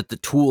remember that the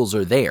tools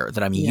are there,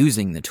 that I'm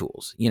using the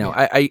tools,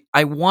 I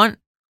want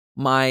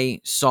my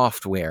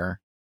software,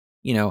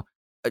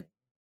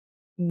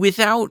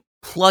 without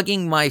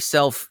plugging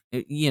myself,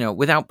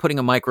 without putting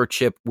a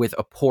microchip with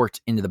a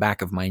port into the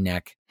back of my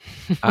neck.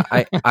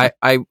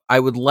 I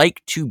would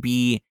like to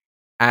be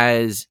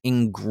as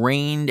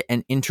ingrained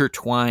and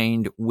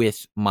intertwined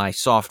with my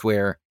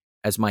software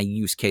as my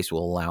use case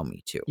will allow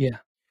me to. Yeah.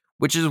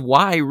 Which is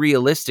why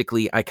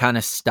realistically I kind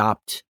of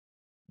stopped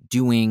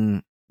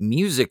doing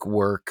music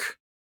work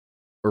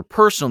or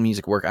personal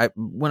music work.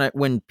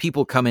 When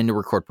people come in to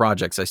record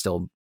projects, I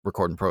still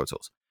record in Pro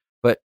Tools.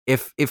 But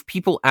if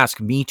people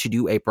ask me to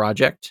do a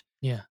project,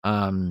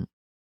 or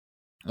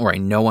I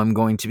know I'm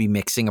going to be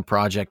mixing a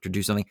project or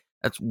do something,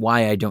 That's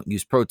why I don't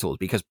use Pro Tools,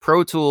 because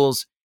Pro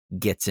Tools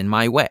gets in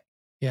my way.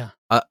 Yeah.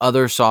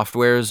 Other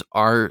softwares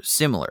are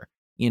similar,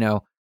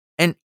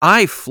 and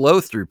I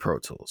flow through Pro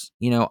Tools.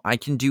 I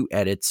can do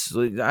edits.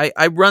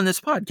 I run this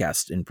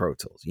podcast in Pro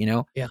Tools,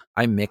 Yeah.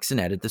 I mix and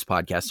edit this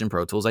podcast in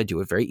Pro Tools. I do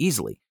it very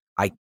easily.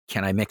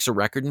 Can I mix a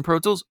record in Pro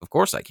Tools? Of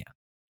course I can.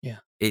 Yeah.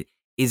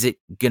 Is it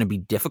going to be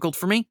difficult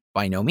for me?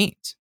 By no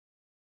means.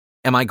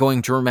 Am I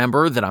going to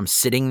remember that I'm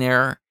sitting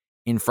there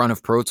in front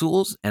of Pro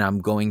Tools and I'm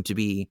going to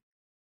be,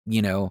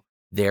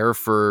 there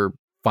for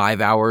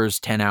 5 hours,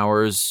 10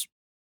 hours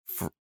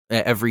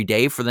every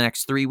day for the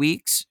next 3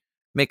 weeks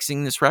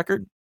mixing this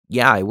record?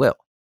 Yeah, I will.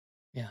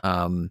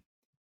 Yeah.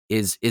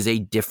 Is a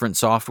different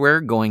software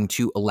going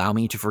to allow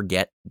me to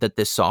forget that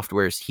this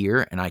software is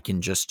here and I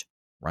can just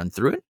run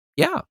through it?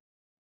 Yeah,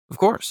 of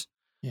course.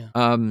 Yeah.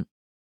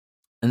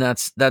 And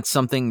that's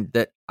something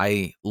that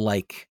I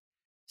like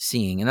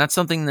seeing, and that's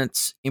something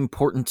that's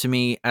important to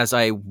me as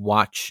I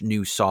watch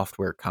new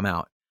software come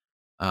out.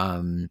 I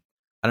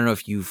don't know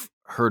if you've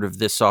heard of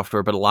this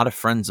software, but a lot of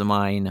friends of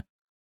mine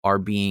are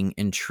being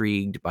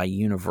intrigued by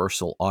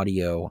Universal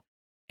Audio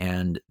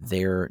and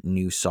their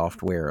new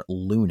software,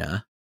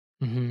 Luna.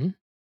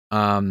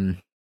 Mm-hmm.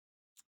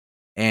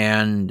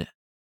 And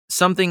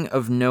something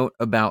of note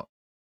about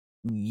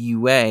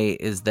UA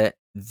is that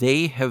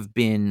they have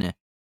been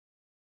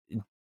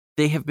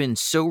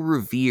so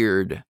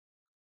revered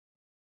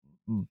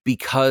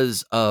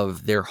because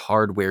of their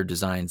hardware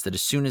designs that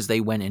as soon as they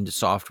went into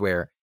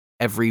software,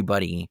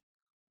 everybody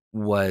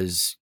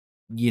was,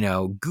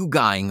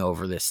 goo-guying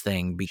over this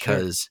thing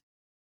because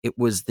it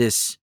was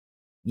this,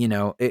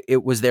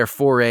 it was their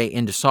foray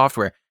into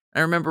software. I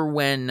remember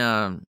when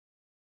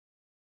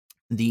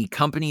the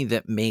company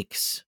that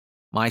makes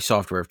my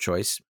software of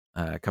choice,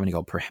 a company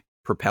called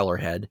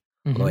Propellerhead,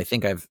 although I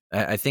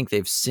think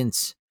they've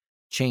since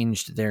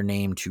changed their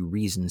name to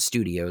Reason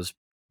Studios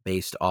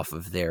based off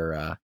of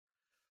their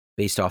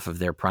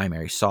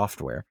primary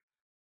software.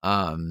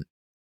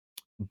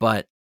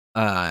 But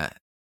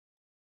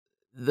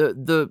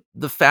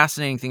the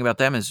fascinating thing about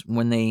them is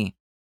when they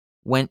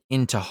went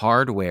into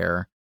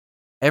hardware,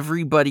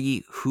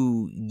 everybody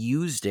who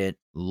used it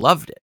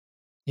loved it.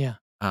 Yeah.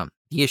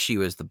 The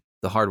issue is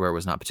the hardware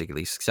was not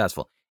particularly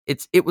successful.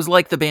 It was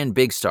like the band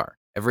Big Star.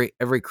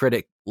 Every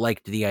critic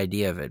liked the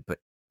idea of it, but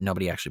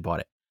nobody actually bought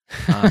it.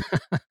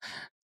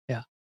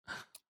 Yeah.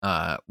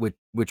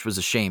 Which was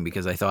a shame,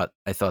 because I thought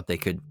they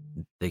could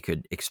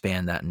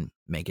expand that and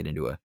make it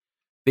into a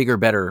bigger,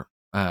 better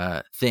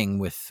thing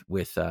with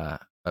a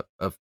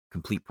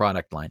complete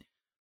product line.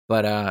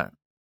 But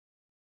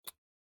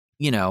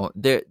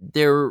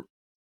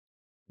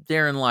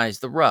therein lies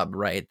the rub,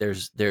 right?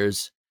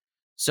 There's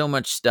so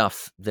much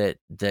stuff that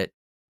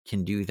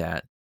can do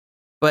that,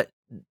 but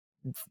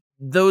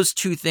those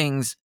two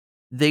things,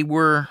 they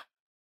were,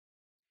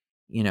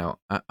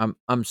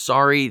 I'm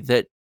sorry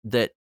that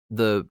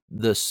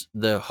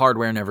the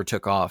hardware never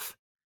took off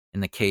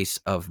in the case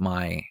of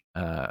my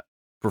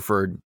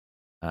preferred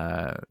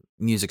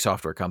music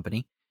software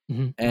company.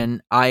 Mm-hmm.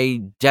 And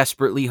I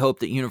desperately hope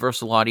that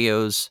Universal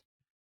Audio's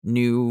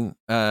new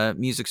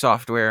music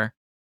software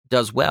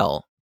does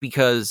well,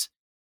 because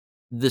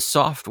the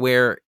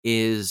software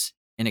is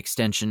an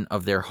extension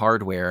of their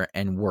hardware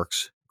and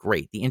works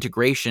great. The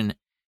integration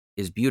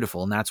is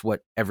beautiful, and that's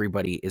what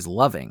everybody is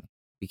loving,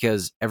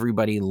 because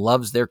everybody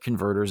loves their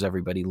converters,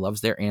 everybody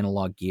loves their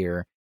analog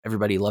gear,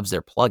 everybody loves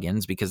their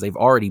plugins because they've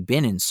already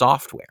been in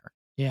software.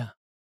 Yeah.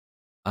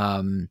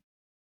 And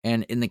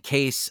in the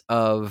case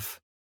of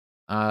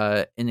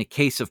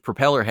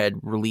Propellerhead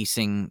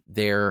releasing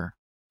their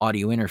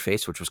audio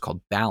interface, which was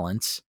called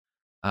Balance,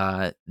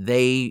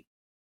 they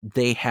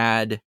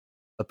had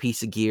a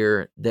piece of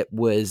gear that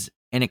was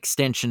an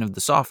extension of the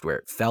software.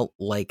 It felt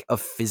like a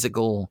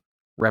physical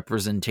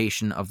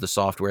representation of the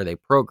software they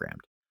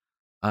programmed.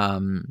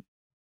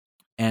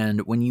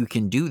 And when you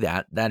can do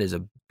that, that is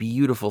a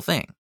beautiful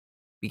thing,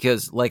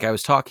 because like I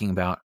was talking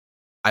about,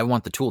 I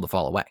want the tool to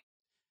fall away.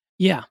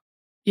 Yeah.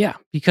 Yeah.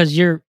 Because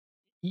you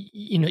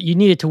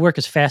need it to work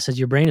as fast as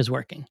your brain is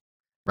working.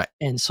 Right.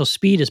 And so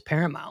speed is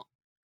paramount.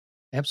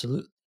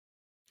 Absolutely.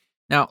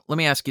 Now, let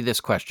me ask you this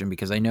question,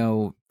 because I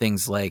know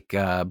things like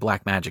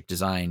Blackmagic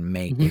Design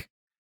make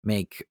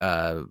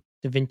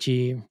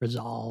DaVinci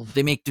Resolve.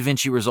 They make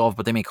DaVinci Resolve,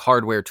 but they make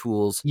hardware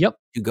tools Yep.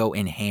 to go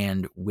in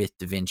hand with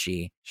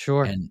DaVinci.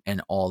 Sure.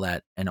 And all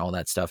that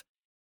stuff.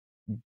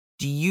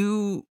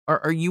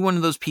 Are you one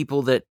of those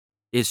people that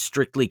is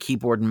strictly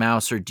keyboard and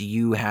mouse, or do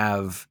you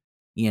have,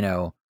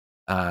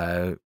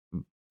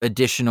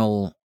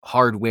 additional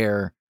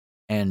hardware,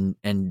 and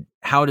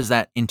how does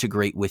that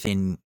integrate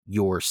within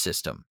your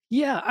system?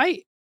 Yeah,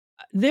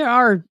 there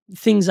are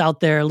things out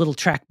there, little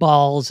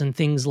trackballs and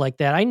things like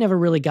that. I never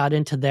really got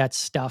into that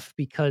stuff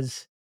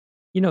because,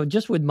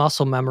 just with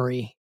muscle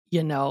memory,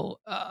 I'm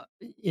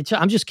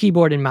just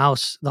keyboard and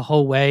mouse the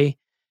whole way.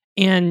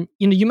 And,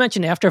 you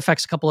mentioned After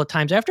Effects a couple of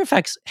times. After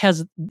Effects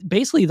has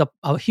basically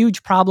a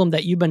huge problem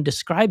that you've been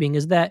describing,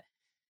 is that,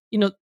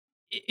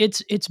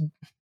 it's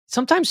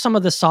sometimes some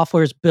of the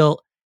software is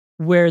built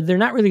where they're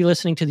not really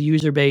listening to the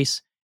user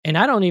base. And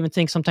I don't even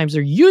think sometimes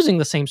they're using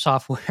the same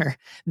software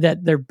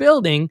that they're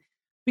building,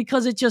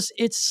 because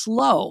it's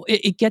slow.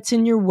 It gets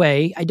in your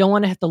way. I don't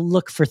want to have to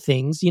look for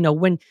things.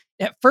 When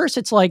at first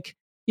it's like,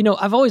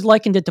 I've always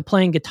likened it to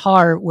playing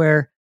guitar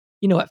where,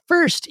 at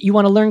first you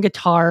want to learn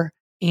guitar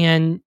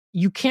and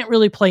you can't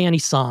really play any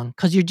song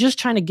because you're just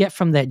trying to get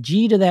from that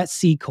G to that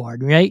C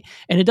chord, right?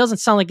 And it doesn't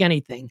sound like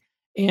anything.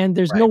 And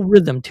there's no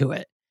rhythm to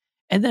it.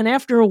 And then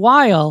after a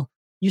while,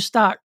 you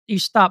stop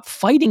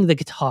fighting the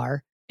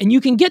guitar and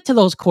you can get to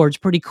those chords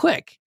pretty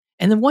quick.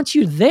 And then once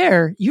you're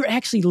there, you're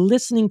actually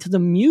listening to the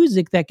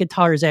music that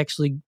guitar is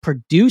actually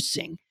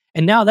producing.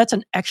 And now that's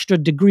an extra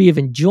degree of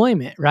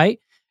enjoyment, right?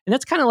 And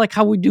that's kind of like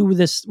how we do with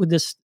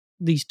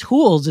these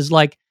tools, is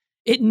like,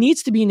 it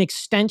needs to be an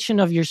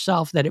extension of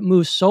yourself, that it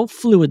moves so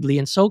fluidly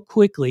and so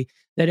quickly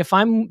that if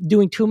I'm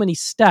doing too many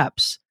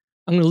steps,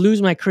 I'm going to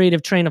lose my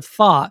creative train of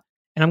thought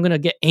and I'm going to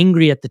get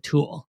angry at the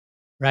tool,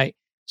 right?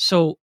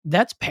 So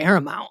that's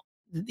paramount,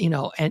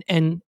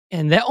 and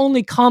that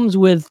only comes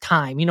with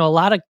time. A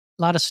lot of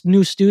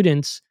new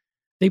students,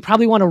 they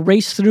probably want to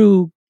race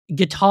through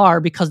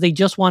guitar because they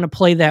just want to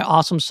play that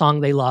awesome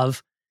song they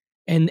love,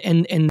 and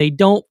they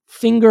don't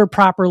finger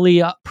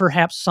properly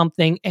perhaps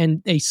something,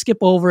 and they skip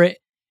over it.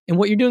 And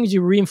what you're doing is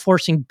you're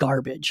reinforcing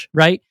garbage,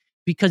 right?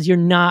 Because you're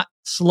not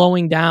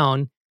slowing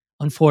down,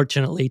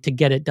 unfortunately, to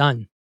get it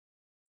done.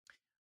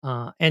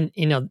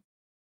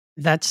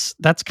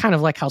 That's kind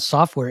of like how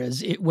software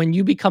is. When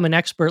you become an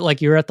expert,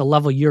 like you're at the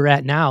level you're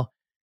at now,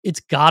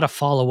 it's got to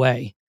fall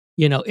away.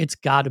 It's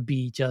got to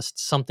be just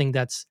something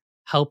that's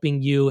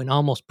helping you and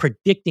almost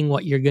predicting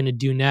what you're going to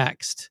do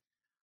next.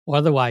 Or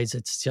otherwise,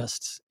 it's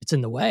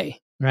in the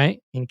way,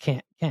 right? And it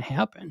can't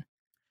happen.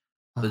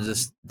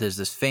 There's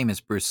this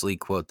famous Bruce Lee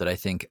quote that I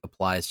think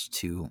applies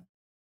to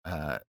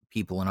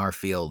people in our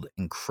field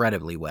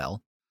incredibly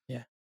well.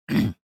 Yeah.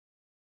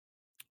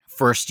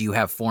 First, you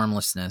have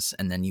formlessness,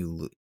 and then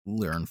you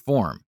learn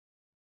form,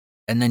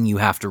 and then you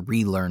have to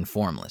relearn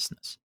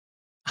formlessness.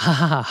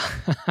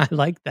 I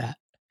like that.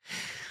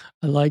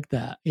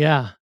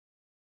 Yeah.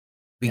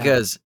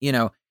 Because,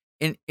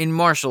 in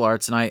martial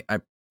arts, and I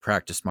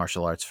practiced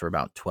martial arts for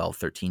about 12,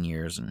 13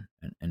 years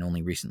and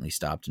only recently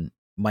stopped and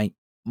might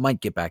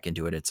get back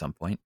into it at some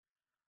point.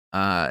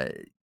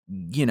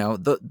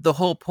 The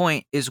whole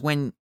point is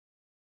when,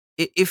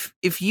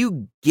 if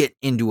you get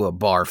into a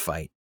bar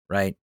fight,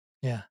 right?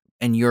 Yeah.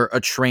 And you're a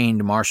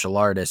trained martial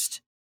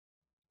artist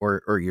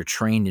or you're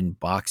trained in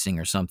boxing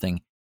or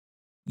something,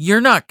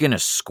 you're not going to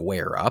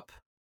square up.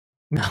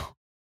 No.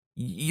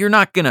 You're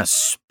not going to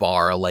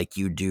spar like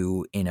you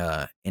do in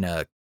a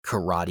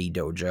karate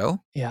dojo.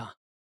 Yeah.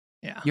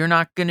 Yeah. You're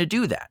not going to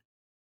do that.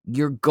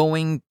 You're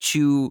going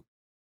to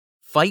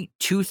fight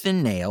tooth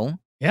and nail.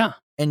 Yeah.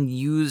 And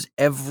use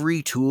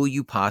every tool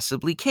you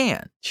possibly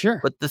can. Sure.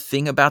 But the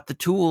thing about the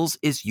tools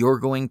is you're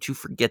going to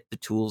forget the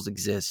tools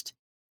exist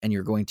and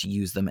you're going to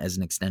use them as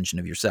an extension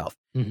of yourself.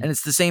 Mm-hmm. And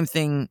it's the same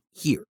thing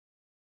here.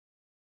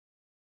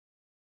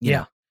 You Yeah.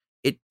 know,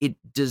 it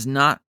does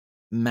not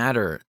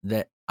matter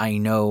that I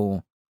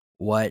know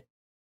what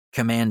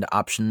Command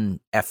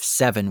Option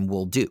F7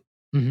 will do.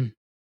 Mm-hmm.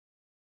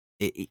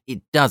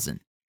 It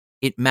doesn't.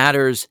 It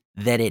matters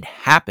that it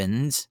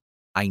happens.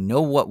 I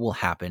know what will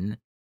happen,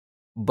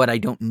 but I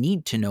don't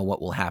need to know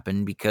what will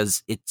happen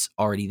because it's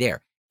already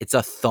there. It's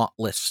a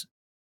thoughtless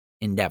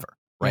endeavor,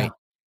 right?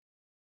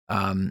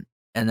 Yeah.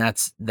 And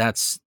that's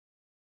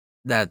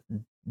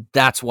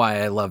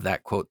why I love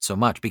that quote so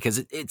much,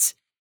 because it's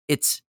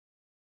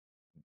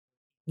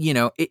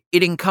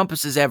it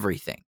encompasses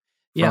everything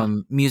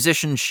from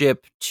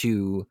musicianship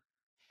to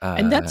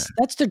and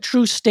that's the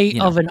true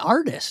state of an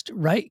artist,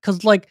 right?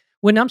 Because like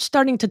when I'm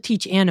starting to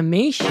teach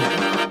animation,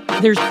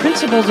 there's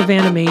principles of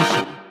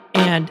animation,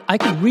 and I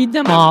could read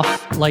them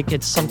off like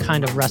it's some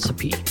kind of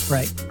recipe,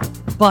 right?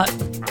 But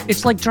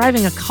it's like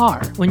driving a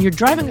car. When you're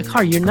driving a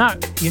car, you're not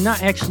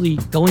actually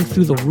going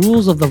through the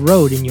rules of the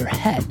road in your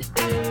head.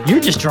 You're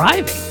just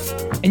driving,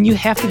 and you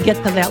have to get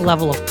to that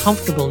level of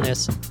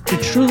comfortableness to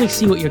truly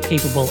see what you're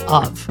capable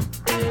of.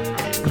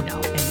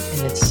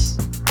 And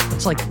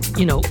it's like,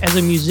 as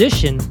a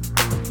musician,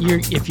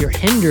 if you're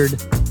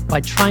hindered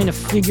by trying to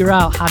figure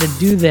out how to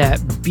do that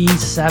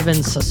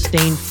B7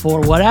 sustained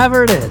 4,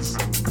 whatever it is,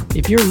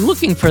 if you're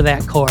looking for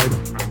that chord,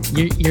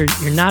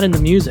 you're not in the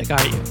music,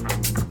 are you?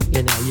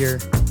 You're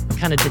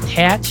kind of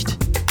detached,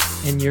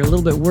 and you're a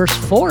little bit worse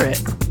for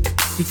it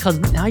because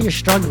now you're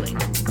struggling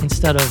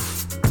instead of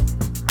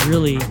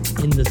really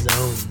in the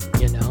zone,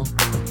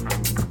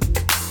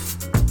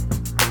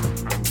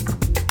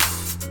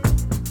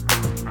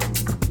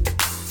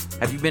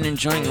 Have you been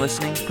enjoying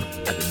listening?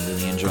 I've been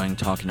really enjoying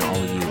talking to all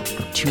of you.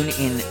 Tune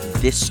in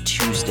this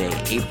Tuesday,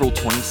 April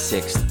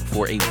 26th,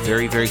 for a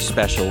very, very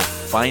special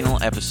final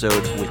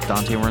episode with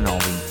Dante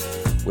Rinaldi,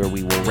 where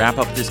we will wrap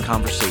up this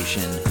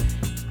conversation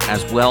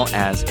as well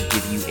as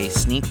give you a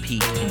sneak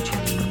peek into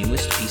the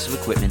newest piece of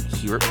equipment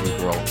here at Blue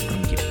Girl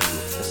and give you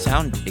a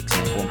sound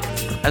example,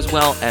 as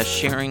well as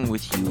sharing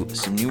with you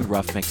some new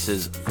rough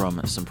mixes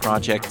from some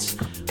projects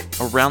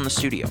around the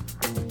studio.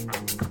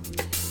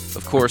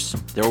 course,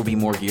 there will be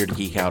more gear to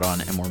geek out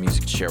on and more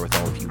music to share with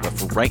all of you. But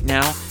for right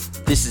now,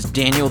 this is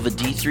Daniel the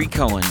D3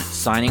 Cohen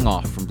signing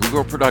off from Blue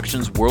Girl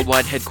Productions'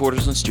 worldwide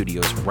headquarters and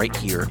studios right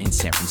here in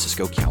San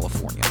Francisco,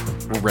 California.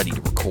 We're ready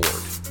to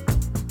record.